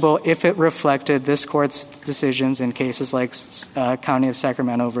objectionable if it reflected this Court's decisions in cases like County of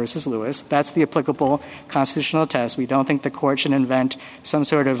Sacramento versus Lewis. That's the applicable constitutional test. We don't think the Court should invent some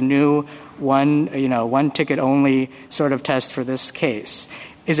sort of new one ticket only sort of test for this case.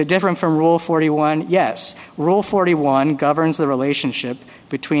 Is it different from Rule 41? Yes. Rule 41 governs the relationship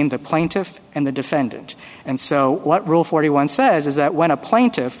between the plaintiff and the defendant. And so what Rule 41 says is that when a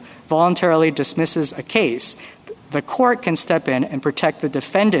plaintiff voluntarily dismisses a case, the Court can step in and protect the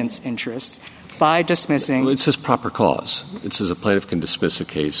defendant's interests by dismissing. Well, it says proper cause. It says a plaintiff can dismiss a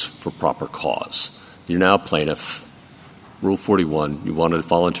case for proper cause. You're now a plaintiff. Rule 41, you want to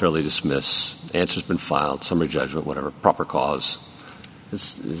voluntarily dismiss. Answer's been filed, summary judgment, whatever, proper cause.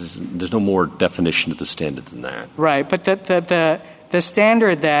 There's no more definition of the standard than that. Right, but the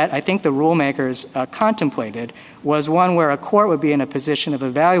standard that I think the rulemakers contemplated was one where a court would be in a position of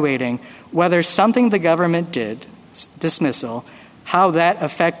evaluating whether something the government did, dismissal, how that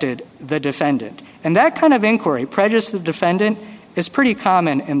affected the defendant. And that kind of inquiry, prejudice to the defendant, is pretty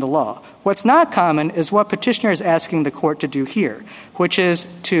common in the law. What's not common is what petitioner is asking the Court to do here, which is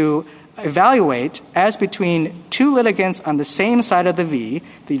to evaluate, as between two litigants on the same side of the V,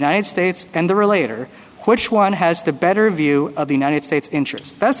 the United States and the relator, which one has the better view of the United States'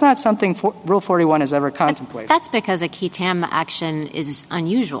 interest. That's not something Rule 41 has ever contemplated. That's because a qui tam action is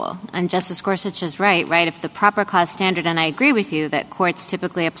unusual. And Justice Gorsuch is right? If the proper cause standard, and I agree with you that courts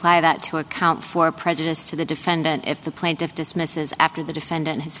typically apply that to account for prejudice to the defendant if the plaintiff dismisses after the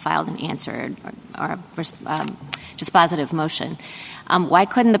defendant has filed an answer or dispositive motion. Why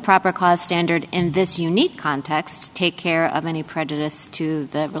couldn't the proper cause standard in this unique context take care of any prejudice to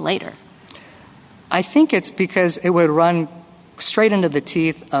the relator? I think it's because it would run straight into the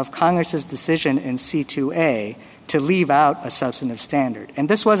teeth of Congress's decision in C2A to leave out a substantive standard. And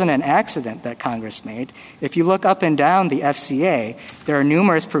this wasn't an accident that Congress made. If you look up and down the FCA, there are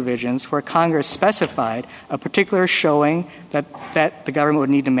numerous provisions where Congress specified a particular showing that the government would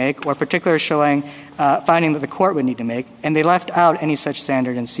need to make or a particular showing finding that the Court would need to make, and they left out any such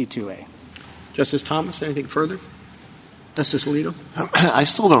standard in C2A. Justice Thomas, anything further? Justice Alito? I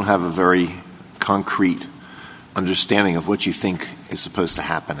still don't have a very concrete understanding of what you think is supposed to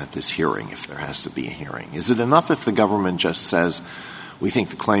happen at this hearing, if there has to be a hearing. Is it enough if the government just says, we think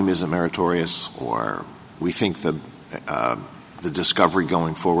the claim isn't meritorious, or we think the discovery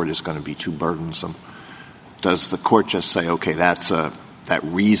going forward is going to be too burdensome? Does the Court just say, okay, that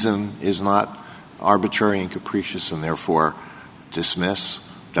reason is not arbitrary and capricious and therefore dismiss?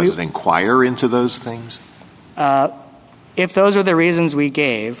 Does it inquire into those things? If those are the reasons we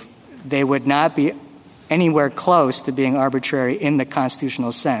gave, they would not be anywhere close to being arbitrary in the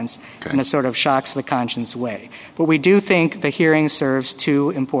constitutional sense in a sort of shocks the conscience way. But we do think the hearing serves two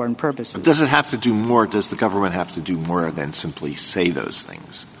important purposes. But does it have to do more? Does the government have to do more than simply say those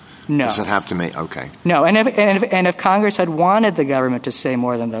things? No. Does it have to make – okay. No. And if Congress had wanted the government to say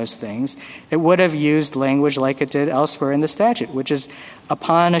more than those things, it would have used language like it did elsewhere in the statute, which is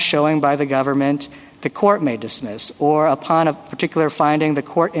upon a showing by the government – the Court may dismiss, or upon a particular finding, the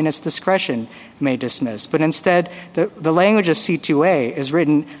Court in its discretion may dismiss. But instead, the language of C2A is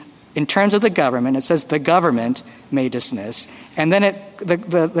written in terms of the government. It says the government may dismiss. And then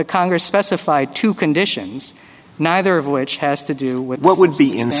the Congress specified two conditions, neither of which has to do with... What would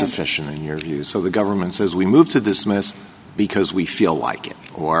be insufficient in your view? So the government says we move to dismiss because we feel like it,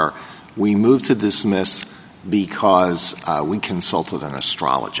 or we move to dismiss because we consulted an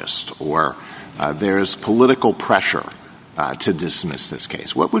astrologist or there's political pressure to dismiss this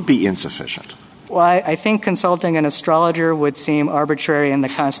case? What would be insufficient? Well, I think consulting an astrologer would seem arbitrary in the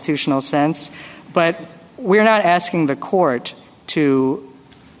constitutional sense, but we're not asking the court to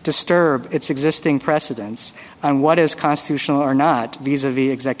disturb its existing precedents on what is constitutional or not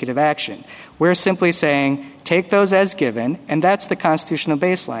vis-a-vis executive action. We're simply saying take those as given, and that's the constitutional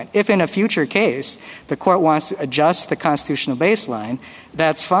baseline. If in a future case the court wants to adjust the constitutional baseline,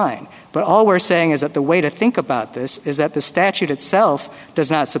 that's fine. But all we're saying is that the way to think about this is that the statute itself does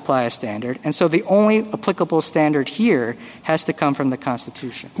not supply a standard, and so the only applicable standard here has to come from the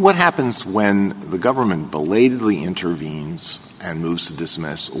Constitution. What happens when the government belatedly intervenes and moves to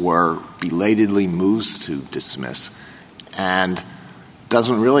dismiss, or belatedly moves to dismiss and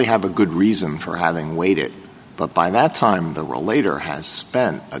doesn't really have a good reason for having waited, but by that time the relator has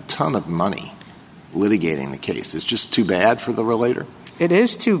spent a ton of money litigating the case? It's just too bad for the relator? It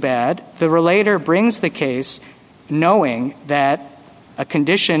is too bad. The relator brings the case knowing that a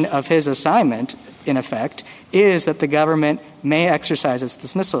condition of his assignment, in effect, is that the government may exercise its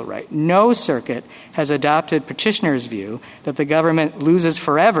dismissal right. No circuit has adopted petitioner's view that the government loses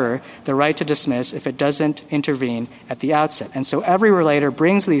forever the right to dismiss if it doesn't intervene at the outset. And so every relator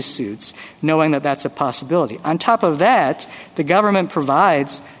brings these suits knowing that that's a possibility. On top of that, the government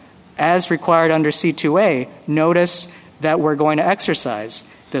provides, as required under C2A, notice that we're going to exercise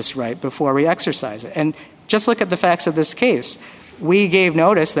this right before we exercise it. And just look at the facts of this case. We gave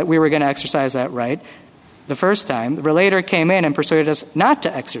notice that we were going to exercise that right the first time. The relator came in and persuaded us not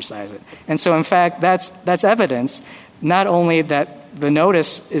to exercise it. And so, in fact, that's evidence not only that the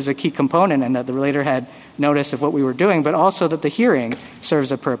notice is a key component and that the relator had notice of what we were doing, but also that the hearing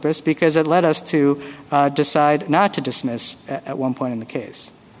serves a purpose because it led us to decide not to dismiss at one point in the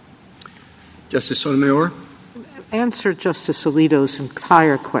case. Justice Sotomayor? Answer Justice Alito's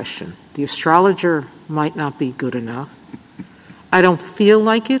entire question. The astrologer might not be good enough. I don't feel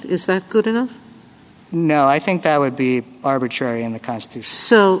like it. Is that good enough? No, I think that would be arbitrary in the Constitution.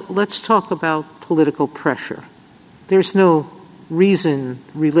 So let's talk about political pressure. There's no reason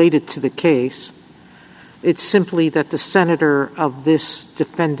related to the case. It's simply that the senator of this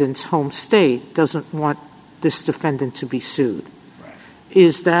defendant's home state doesn't want this defendant to be sued. Right.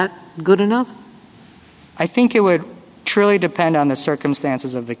 Is that good enough? I think it would truly depend on the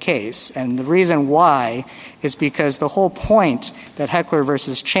circumstances of the case. And the reason why is because the whole point that Heckler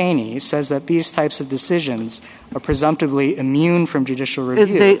versus Cheney says that these types of decisions are presumptively immune from judicial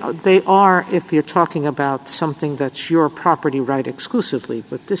review. They are if you're talking about something that's your property right exclusively.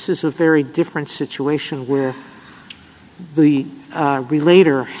 But this is a very different situation where the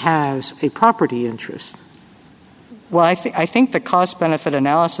relator has a property interest. Well, I think the cost-benefit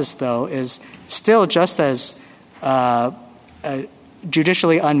analysis, though, is still just as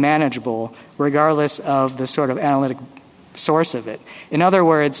judicially unmanageable, regardless of the sort of analytic source of it. In other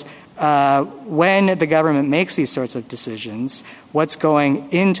words, when the government makes these sorts of decisions, what's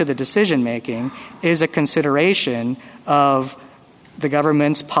going into the decision-making is a consideration of the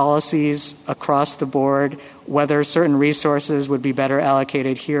government's policies across the board, whether certain resources would be better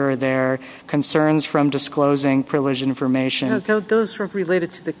allocated here or there, concerns from disclosing privileged information. No, those are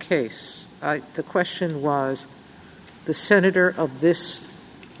related to the case. The question was, the senator of this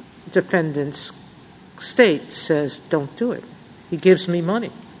defendant's state says, don't do it. He gives me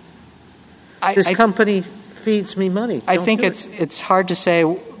money. This company feeds me money. I think it's hard to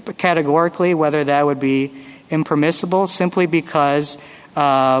say categorically whether that would be impermissible, simply because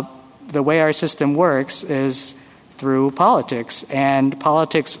the way our system works is through politics, and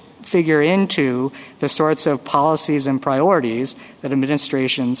politics figure into the sorts of policies and priorities that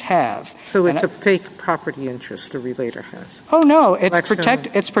administrations have. So it's a fake property interest the relator has? Oh, no.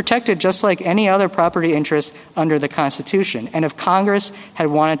 It's protected just like any other property interest under the Constitution. And if Congress had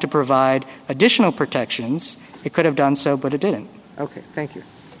wanted to provide additional protections, it could have done so, but it didn't. Okay, thank you.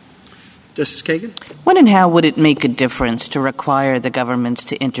 Justice Kagan? When and how would it make a difference to require the government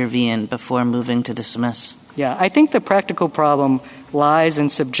to intervene before moving to dismiss? Yeah, I think the practical problem lies in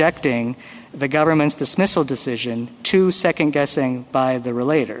subjecting the government's dismissal decision to second-guessing by the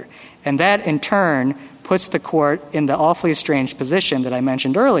relator. And that, in turn, puts the court in the awfully strange position that I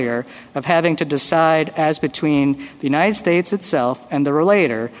mentioned earlier of having to decide as between the United States itself and the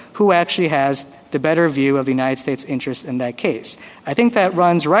relator who actually has the better view of the United States' interest in that case. I think that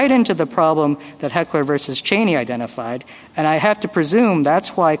runs right into the problem that Heckler versus Cheney identified, and I have to presume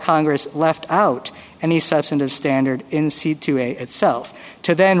that's why Congress left out any substantive standard in C2A itself.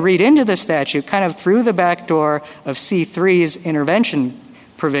 To then read into the statute kind of through the back door of C3's intervention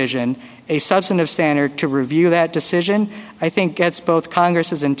provision, a substantive standard to review that decision, I think gets both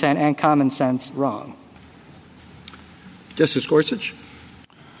Congress's intent and common sense wrong. Justice Gorsuch?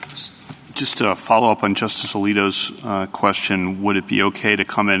 Just to follow up on Justice Alito's question, would it be okay to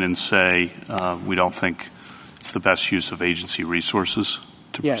come in and say we don't think it's the best use of agency resources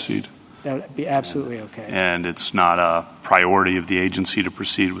to proceed? That would be absolutely okay. And it's not a priority of the agency to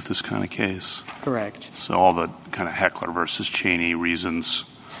proceed with this kind of case? Correct. So all the kind of Heckler versus Cheney reasons.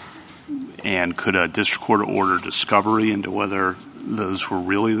 And could a district court order discovery into whether those were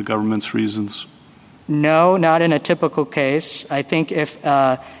really the government's reasons? No, not in a typical case. I think if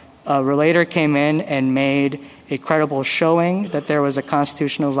a relator came in and made a credible showing that there was a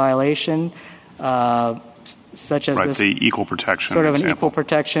constitutional violation, such as this the equal protection sort of example. An equal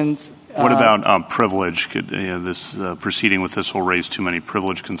protection. What about privilege? Could this proceeding with this will raise too many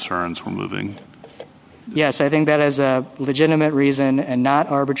privilege concerns? We're moving. Yes, I think that is a legitimate reason and not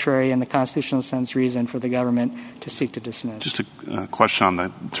arbitrary in the constitutional sense reason for the government to seek to dismiss. Just a question on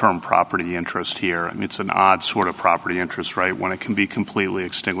the term property interest here. I mean, it's an odd sort of property interest, right, when it can be completely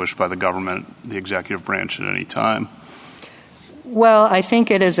extinguished by the government, the executive branch at any time. Well, I think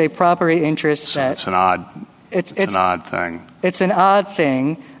it is a property interest so that... It's an odd thing. It's an odd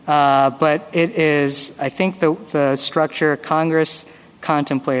thing, but it is, I think, the structure Congress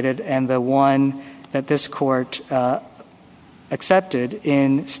contemplated and the one that this court accepted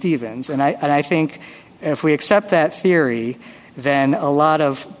in Stevens. And I think if we accept that theory, then a lot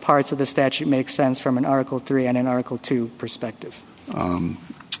of parts of the statute make sense from an Article III and an Article II perspective.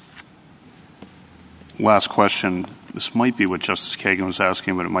 Last question. This might be what Justice Kagan was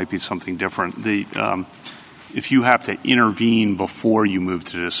asking, but it might be something different. If you have to intervene before you move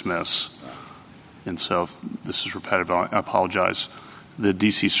to dismiss, and so if this is repetitive, I apologize, the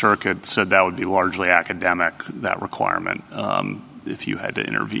D.C. Circuit said that would be largely academic, that requirement, if you had to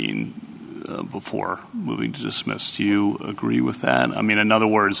intervene before moving to dismiss. Do you agree with that? I mean, in other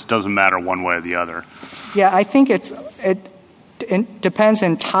words, it doesn't matter one way or the other. Yeah, I think it depends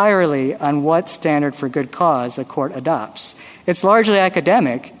entirely on what standard for good cause a court adopts. It's largely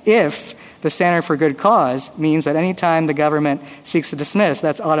academic if the standard for good cause means that any time the government seeks to dismiss,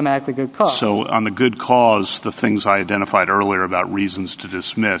 that's automatically good cause. So on the good cause, the things I identified earlier about reasons to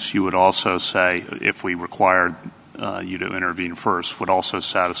dismiss, you would also say, if we required you to intervene first, would also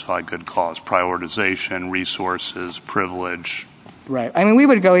satisfy good cause, prioritization, resources, privilege. Right. I mean, we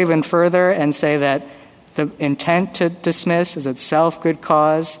would go even further and say that the intent to dismiss is itself good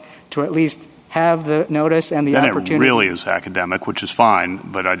cause to at least have the notice and the opportunity. Then it really is academic, which is fine,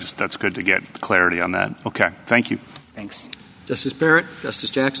 but that's good to get clarity on that. Okay. Thank you. Thanks. Justice Barrett, Justice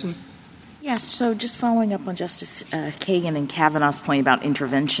Jackson? Yes, so just following up on Justice Kagan and Kavanaugh's point about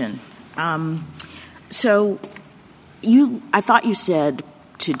intervention. I thought you said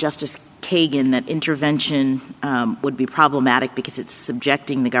to Justice Kagan that intervention would be problematic because it's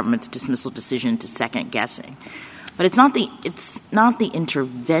subjecting the government's dismissal decision to second guessing. But it's not the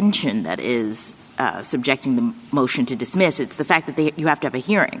intervention that is subjecting the motion to dismiss. It's the fact that you have to have a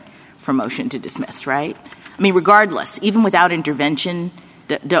hearing for motion to dismiss, right? I mean, regardless, even without intervention,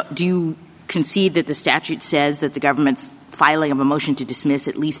 do you concede that the statute says that the government's filing of a motion to dismiss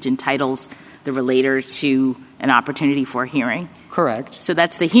at least entitles the relator to an opportunity for a hearing? Correct. So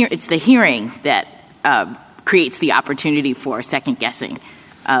it's the hearing that creates the opportunity for second guessing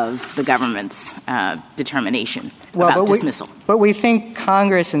of the government's determination about dismissal. But we think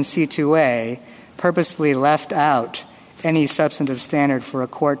Congress in C2A purposely left out any substantive standard for a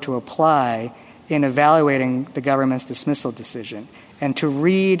court to apply in evaluating the government's dismissal decision. And to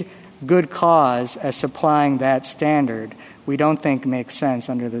read good cause as supplying that standard, we don't think makes sense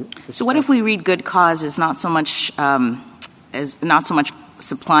under the So what if we read good cause as not so much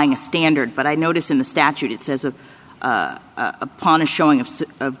supplying a standard, but I notice in the statute it says upon a showing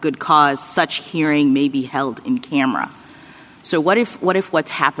of good cause, such hearing may be held in camera. So what if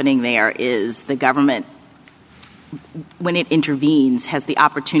what's happening there is the government, when it intervenes, has the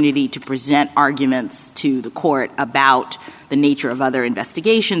opportunity to present arguments to the court about the nature of other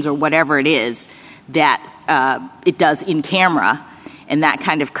investigations or whatever it is that it does in camera, and that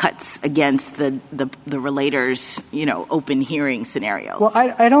kind of cuts against the relator's, open hearing scenario? Well,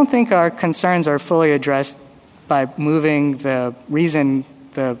 I don't think our concerns are fully addressed by moving the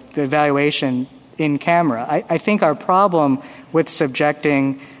evaluation in camera. I think our problem with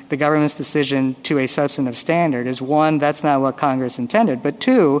subjecting the government's decision to a substantive standard is, one, that's not what Congress intended, but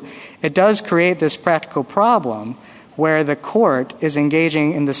two, it does create this practical problem where the court is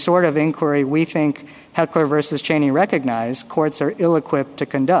engaging in the sort of inquiry we think Heckler versus Cheney recognized courts are ill-equipped to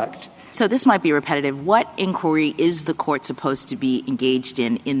conduct. So this might be repetitive. What inquiry is the court supposed to be engaged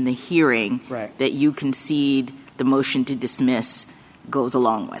in the hearing that you concede the motion to dismiss goes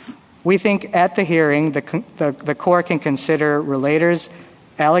along with? We think at the hearing, the court can consider relators'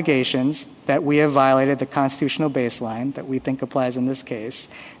 allegations that we have violated the constitutional baseline that we think applies in this case.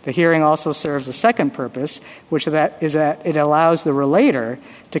 The hearing also serves a second purpose, which is that it allows the relator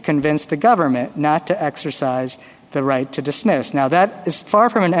to convince the government not to exercise the right to dismiss. Now, that is far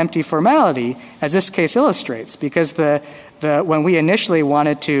from an empty formality, as this case illustrates, because when we initially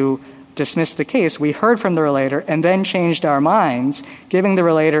wanted to dismiss the case, we heard from the relator and then changed our minds, giving the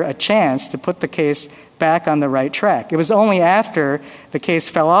relator a chance to put the case back on the right track. It was only after the case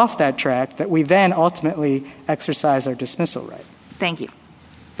fell off that track that we then ultimately exercised our dismissal right. Thank you.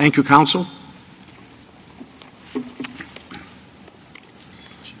 Thank you, counsel.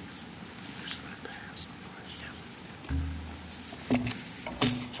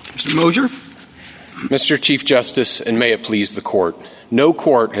 Mr. Mosier. Mr. Chief Justice, and may it please the court, no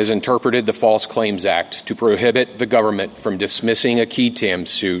court has interpreted the False Claims Act to prohibit the government from dismissing a qui tam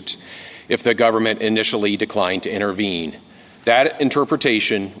suit if the government initially declined to intervene. That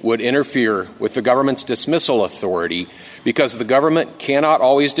interpretation would interfere with the government's dismissal authority because the government cannot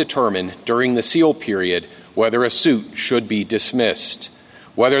always determine during the seal period whether a suit should be dismissed,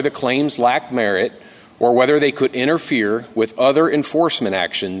 whether the claims lack merit, or whether they could interfere with other enforcement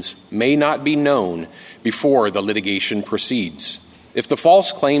actions may not be known before the litigation proceeds. If the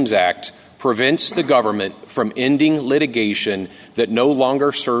False Claims Act prevents the government from ending litigation that no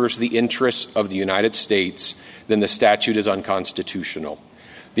longer serves the interests of the United States, then the statute is unconstitutional.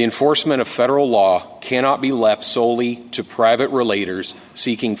 The enforcement of federal law cannot be left solely to private relators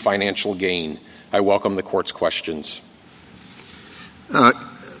seeking financial gain. I welcome the court's questions.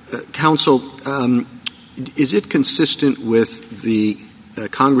 Counsel, is it consistent with the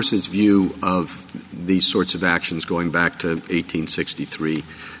Congress's view of these sorts of actions going back to 1863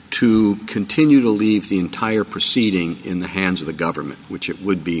 to continue to leave the entire proceeding in the hands of the government, which it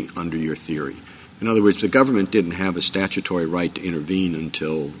would be under your theory? In other words, the government didn't have a statutory right to intervene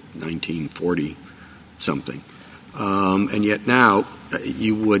until 1940-something. And yet now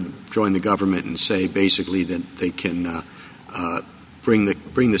you would join the government and say basically that they can bring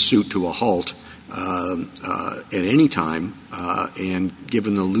the suit to a halt at any time, and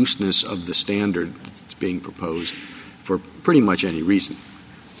given the looseness of the standard that's being proposed, for pretty much any reason.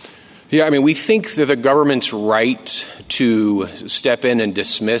 Yeah, I mean, we think that the government's right to step in and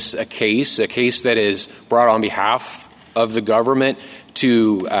dismiss a case that is brought on behalf of the government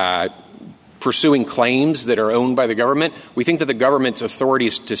to pursuing claims that are owned by the government, we think that the government's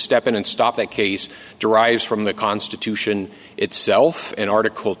authorities to step in and stop that case derives from the Constitution itself in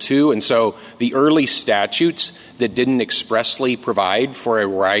Article 2. And so the early statutes that didn't expressly provide for a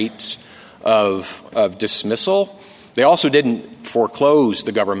right of dismissal, they also didn't foreclose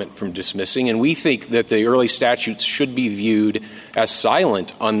the government from dismissing. And we think that the early statutes should be viewed as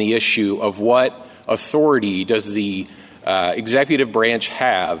silent on the issue of what authority does the executive branch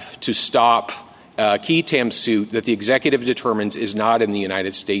have to stop a qui tam suit that the executive determines is not in the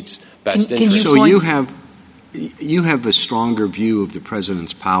United States' best interest. So you have a stronger view of the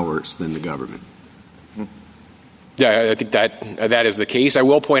president's powers than the government. Yeah, I think that is the case. I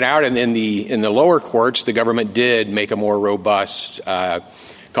will point out, in the lower courts, the government did make a more robust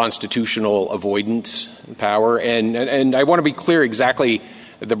constitutional avoidance power, and I want to be clear exactly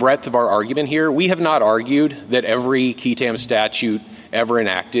the breadth of our argument here. We have not argued that every qui tam statute ever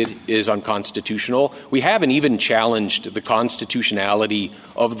enacted is unconstitutional. We haven't even challenged the constitutionality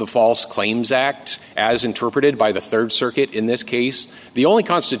of the False Claims Act as interpreted by the Third Circuit in this case. The only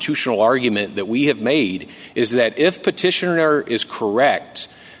constitutional argument that we have made is that if petitioner is correct,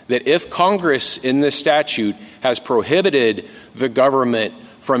 that if Congress in this statute has prohibited the government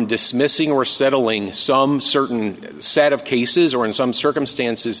from dismissing or settling some certain set of cases or in some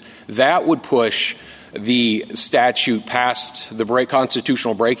circumstances, that would push the statute past the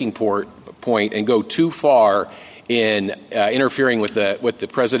constitutional breaking point and go too far in interfering with the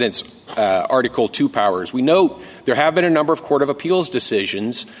president's Article 2 powers. We note there have been a number of Court of Appeals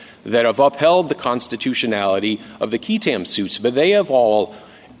decisions that have upheld the constitutionality of the qui tam suits, but they have all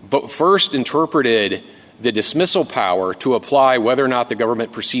first interpreted the dismissal power to apply whether or not the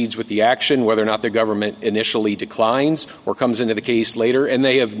government proceeds with the action, whether or not the government initially declines or comes into the case later. And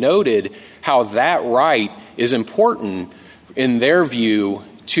they have noted how that right is important, in their view,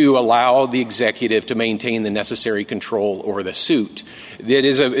 to allow the executive to maintain the necessary control over the suit.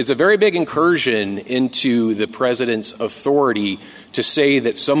 It's a very big incursion into the president's authority to say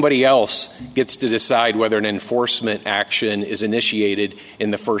that somebody else gets to decide whether an enforcement action is initiated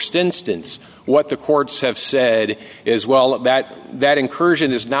in the first instance. What the courts have said is, well, that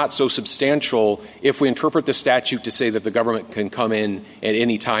incursion is not so substantial if we interpret the statute to say that the government can come in at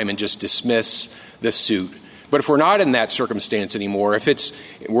any time and just dismiss the suit. But if we're not in that circumstance anymore,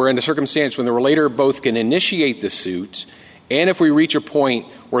 we're in a circumstance when the relator both can initiate the suit, and if we reach a point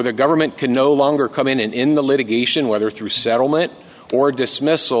where the government can no longer come in and end the litigation, whether through settlement or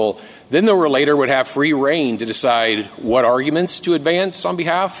dismissal, then the relator would have free rein to decide what arguments to advance on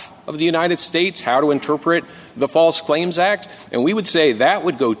behalf of the United States, how to interpret the False Claims Act, and we would say that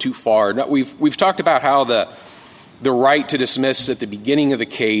would go too far. Now, we've talked about how the right to dismiss at the beginning of the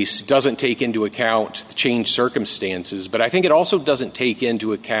case doesn't take into account the changed circumstances, but I think it also doesn't take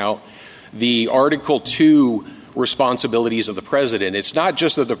into account the Article 2 responsibilities of the president. It's not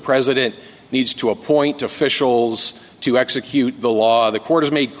just that the president needs to appoint officials to execute the law. The court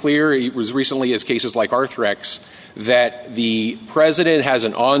has made clear, it was recently as cases like Arthrex, that the president has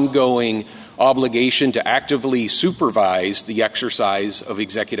an ongoing obligation to actively supervise the exercise of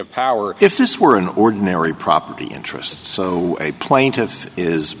executive power. If this were an ordinary property interest, so a plaintiff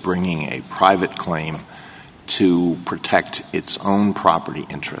is bringing a private claim to protect its own property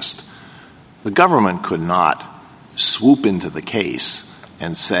interest, the government could not swoop into the case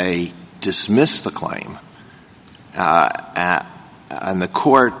and say, dismiss the claim, and the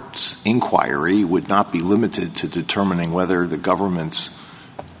court's inquiry would not be limited to determining whether the government's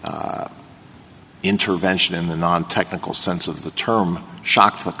intervention in the non-technical sense of the term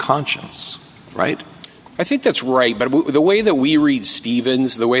shocked the conscience, right? I think that's right, but the way that we read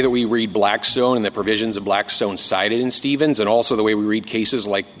Stevens, the way that we read Blackstone and the provisions of Blackstone cited in Stevens, and also the way we read cases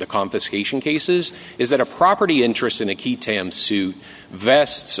like the confiscation cases, is that a property interest in a qui tam suit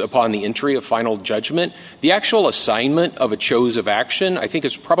vests upon the entry of final judgment. The actual assignment of a chose of action, I think,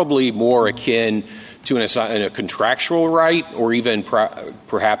 is probably more akin to a contractual right or even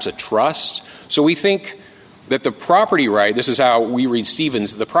perhaps a trust. So we think that the property right, this is how we read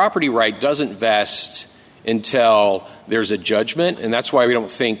Stevens, the property right doesn't vest until there's a judgment, and that's why we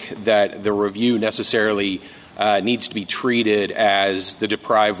don't think that the review necessarily needs to be treated as the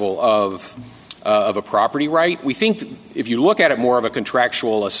deprival of a property right. We think if you look at it more of a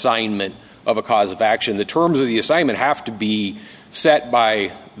contractual assignment of a cause of action, the terms of the assignment have to be set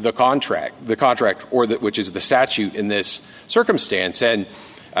by the contract, which is the statute in this circumstance. And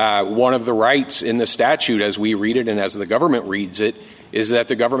one of the rights in the statute, as we read it and as the government reads it, is that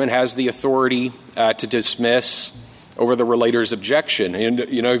the government has the authority to dismiss over the relator's objection. And,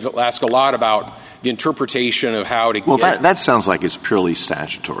 you've asked a lot about the interpretation of how to get... Well, that sounds like it's purely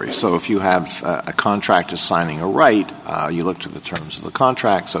statutory. So if you have a contract assigning a right, you look to the terms of the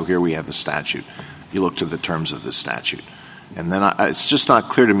contract. So here we have the statute. You look to the terms of the statute. And then it's just not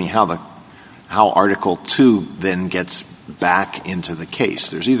clear to me how Article 2 then gets back into the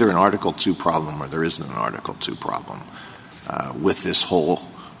case. There's either an Article 2 problem or there isn't an Article 2 problem with this whole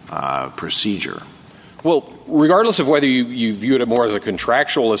procedure. Well, regardless of whether you view it more as a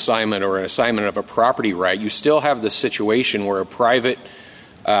contractual assignment or an assignment of a property right, you still have the situation where a private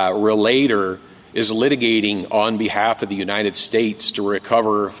relator is litigating on behalf of the United States to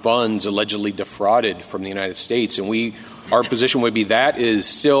recover funds allegedly defrauded from the United States. And our position would be that is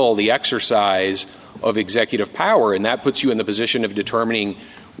still the exercise of executive power, and that puts you in the position of determining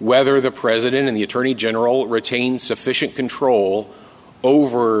whether the president and the attorney general retain sufficient control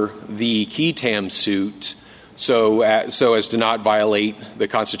over the qui tam suit so as to not violate the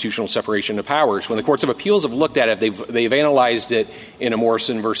constitutional separation of powers. When the courts of appeals have looked at it, they've analyzed it in a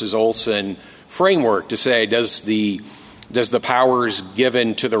Morrison versus Olson framework to say, does the powers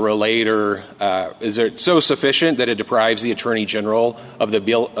given to the relator, is it so sufficient that it deprives the attorney general of the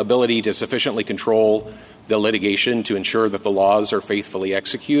ability to sufficiently control the litigation to ensure that the laws are faithfully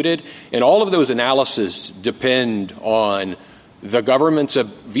executed? And all of those analyses depend on the government's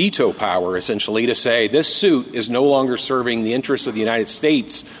veto power, essentially, to say this suit is no longer serving the interests of the United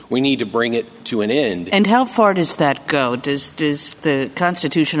States. We need to bring it to an end. And how far does that go? Does the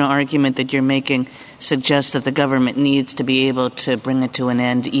constitutional argument that you're making suggest that the government needs to be able to bring it to an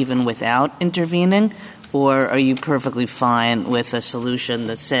end even without intervening? Or are you perfectly fine with a solution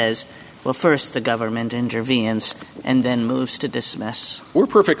that says, well, first the government intervenes and then moves to dismiss? We're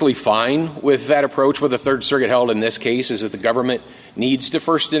perfectly fine with that approach. What the Third Circuit held in this case is that the government needs to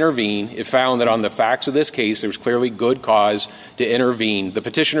first intervene. It found that on the facts of this case, there's clearly good cause to intervene. The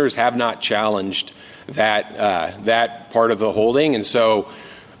petitioners have not challenged that part of the holding, and so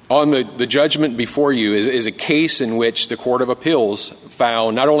On the judgment before you is a case in which the Court of Appeals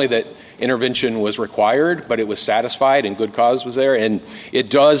found not only that intervention was required, but it was satisfied and good cause was there. And it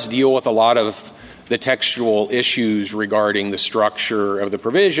does deal with a lot of the textual issues regarding the structure of the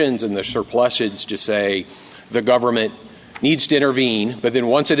provisions and the surplusage to say the government needs to intervene, but then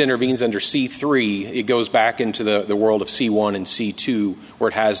once it intervenes under C3, it goes back into the world of C1 and C2 where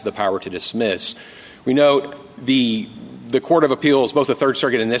it has the power to dismiss. We note the Court of Appeals, both the Third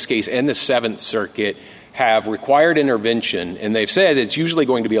Circuit in this case and the Seventh Circuit, have required intervention, and they've said it's usually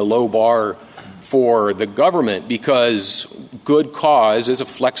going to be a low bar for the government because good cause is a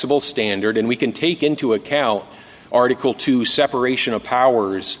flexible standard, and we can take into account Article 2 separation of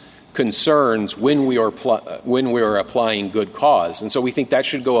powers concerns when we are applying good cause. And so we think that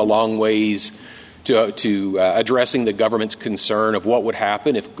should go a long ways to addressing the government's concern of what would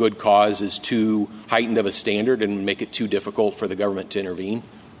happen if good cause is too heightened of a standard and make it too difficult for the government to intervene.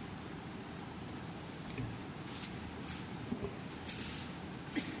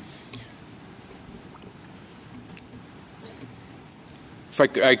 If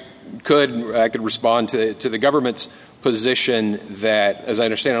I could respond to the government's position that, as I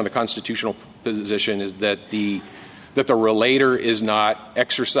understand on the constitutional position, is that the relator is not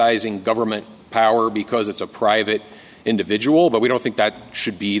exercising government power because it's a private individual, but we don't think that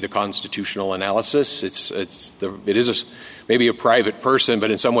should be the constitutional analysis. It is maybe a private person,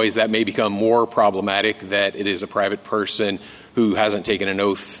 but in some ways that may become more problematic that it is a private person who hasn't taken an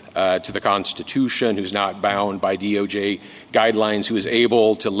oath to the Constitution, who's not bound by DOJ guidelines, who is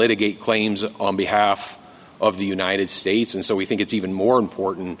able to litigate claims on behalf of the United States. And so we think it's even more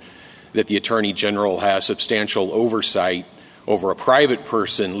important that the Attorney General has substantial oversight over a private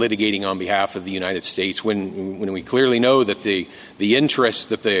person litigating on behalf of the United States when we clearly know that the interest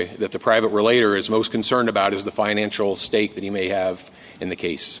that the private relator is most concerned about is the financial stake that he may have in the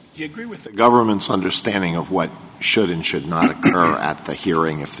case. Do you agree with the government's understanding of what should and should not occur at the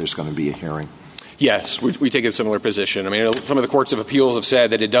hearing if there's going to be a hearing? Yes, we take a similar position. I mean, some of the courts of appeals have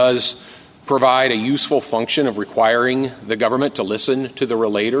said that it does provide a useful function of requiring the government to listen to the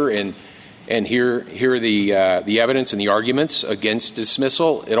relator and hear the evidence and the arguments against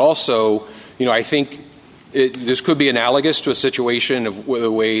dismissal. It also, I think this could be analogous to a situation of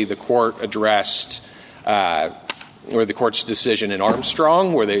the way the court addressed or the court's decision in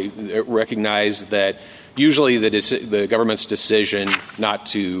Armstrong, where they recognized that usually the government's decision not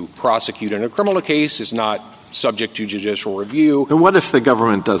to prosecute in a criminal case is not subject to judicial review. And what if the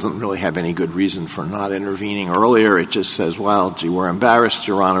government doesn't really have any good reason for not intervening earlier? It just says, well, gee, we're embarrassed,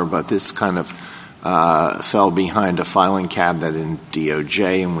 Your Honor, but this kind of fell behind a filing cabinet in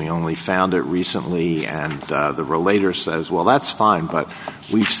DOJ, and we only found it recently, and the relator says, well, that's fine, but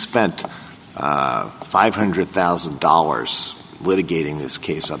we've spent $500,000 litigating this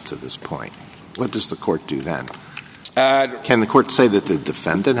case up to this point. What does the court do then? Can the court say that the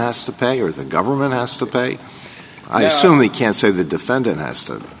defendant has to pay or the government has to pay? I assume they can't say the defendant has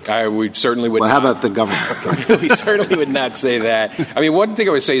to. We certainly would not. Well, how about the government? We certainly would not say that. I mean, one thing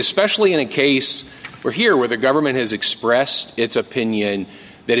I would say, especially in a case where the government has expressed its opinion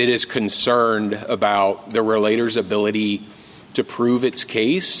that it is concerned about the relator's ability to prove its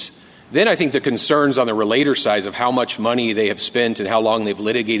case, then I think the concerns on the relator side of how much money they have spent and how long they've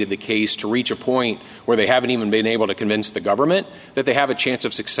litigated the case to reach a point where they haven't even been able to convince the government that they have a chance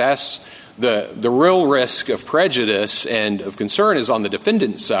of success. The real risk of prejudice and of concern is on the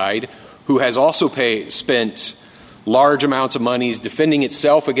defendant's side, who has also spent large amounts of money defending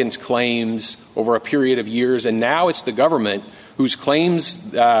itself against claims over a period of years, and now it's the government whose claims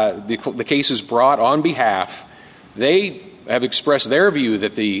the case is brought on behalf. They have expressed their view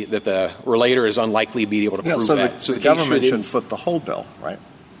that the relator is unlikely to be able to prove that. So the government should foot the whole bill, right?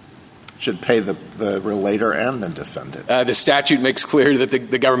 Should pay the relator and the defendant. The statute makes clear that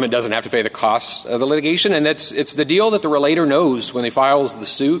the government doesn't have to pay the costs of the litigation, and it's the deal that the relator knows when he files the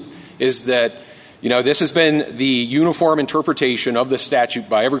suit is that, this has been the uniform interpretation of the statute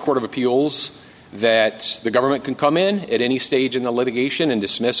by every court of appeals that the government can come in at any stage in the litigation and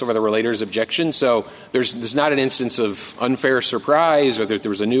dismiss over the relator's objection. So there's not an instance of unfair surprise or that there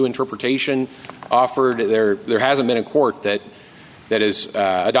was a new interpretation offered. There hasn't been a court that has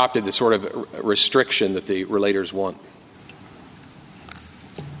adopted the sort of restriction that the relators want.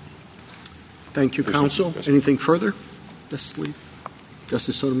 Thank you, counsel. Anything further?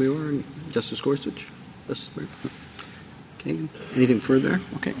 Justice Sotomayor and Justice Gorsuch? Okay. Anything further?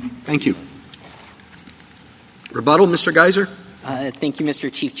 Okay. Thank you. Rebuttal, Mr. Geiser? Thank you,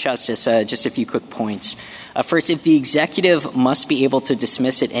 Mr. Chief Justice. Just a few quick points. First, if the executive must be able to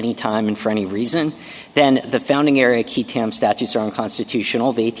dismiss at any time and for any reason, then the founding era qui tam statutes are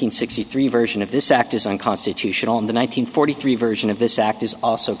unconstitutional. The 1863 version of this act is unconstitutional, and the 1943 version of this act is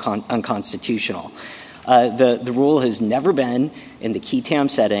also unconstitutional. The rule has never been in the qui tam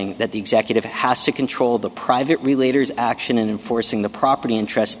setting that the executive has to control the private relator's action in enforcing the property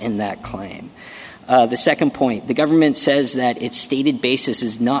interest in that claim. The second point, the government says that its stated basis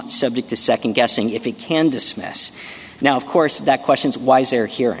is not subject to second-guessing if it can dismiss. Now, of course, that questions why is there a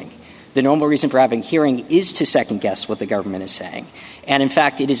hearing? The normal reason for having a hearing is to second-guess what the government is saying. And, in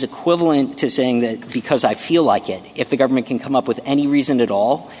fact, it is equivalent to saying that because I feel like it, if the government can come up with any reason at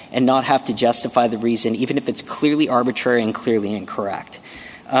all and not have to justify the reason, even if it's clearly arbitrary and clearly incorrect.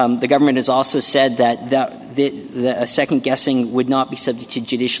 The government has also said that second-guessing would not be subject to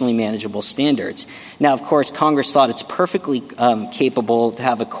judicially manageable standards. Now, of course, Congress thought it's perfectly capable to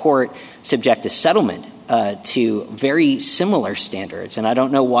have a court subject a settlement to very similar standards. And I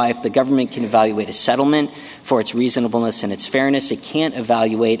don't know why, if the government can evaluate a settlement for its reasonableness and its fairness, it can't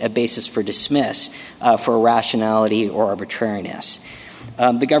evaluate a basis for dismiss for irrationality or arbitrariness.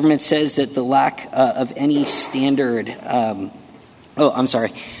 The government says that the lack of any standard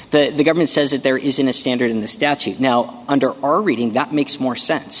The government says that there isn't a standard in the statute. Now, under our reading, that makes more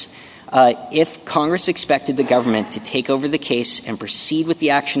sense. If Congress expected the government to take over the case and proceed with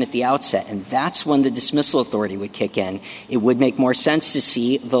the action at the outset, and that's when the dismissal authority would kick in, it would make more sense to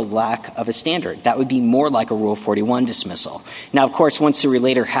see the lack of a standard. That would be more like a Rule 41 dismissal. Now, of course, once the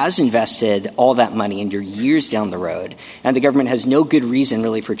relator has invested all that money and you're years down the road, and the government has no good reason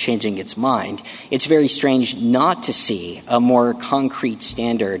really for changing its mind, it's very strange not to see a more concrete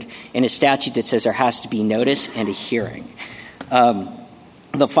standard in a statute that says there has to be notice and a hearing.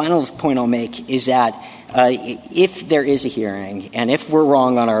 The final point I'll make is that if there is a hearing, and if we're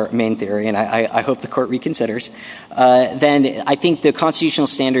wrong on our main theory, and I hope the court reconsiders, then I think the constitutional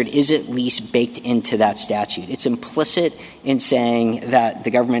standard is at least baked into that statute. It's implicit in saying that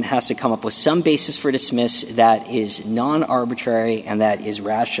the government has to come up with some basis for dismiss that is non-arbitrary and that is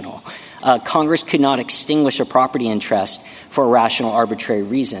rational. Congress could not extinguish a property interest for irrational, arbitrary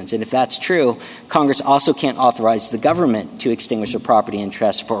reasons. And if that's true, Congress also can't authorize the government to extinguish a property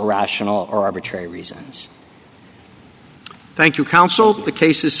interest for irrational or arbitrary reasons. Thank you, counsel. The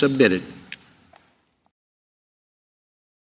case is submitted.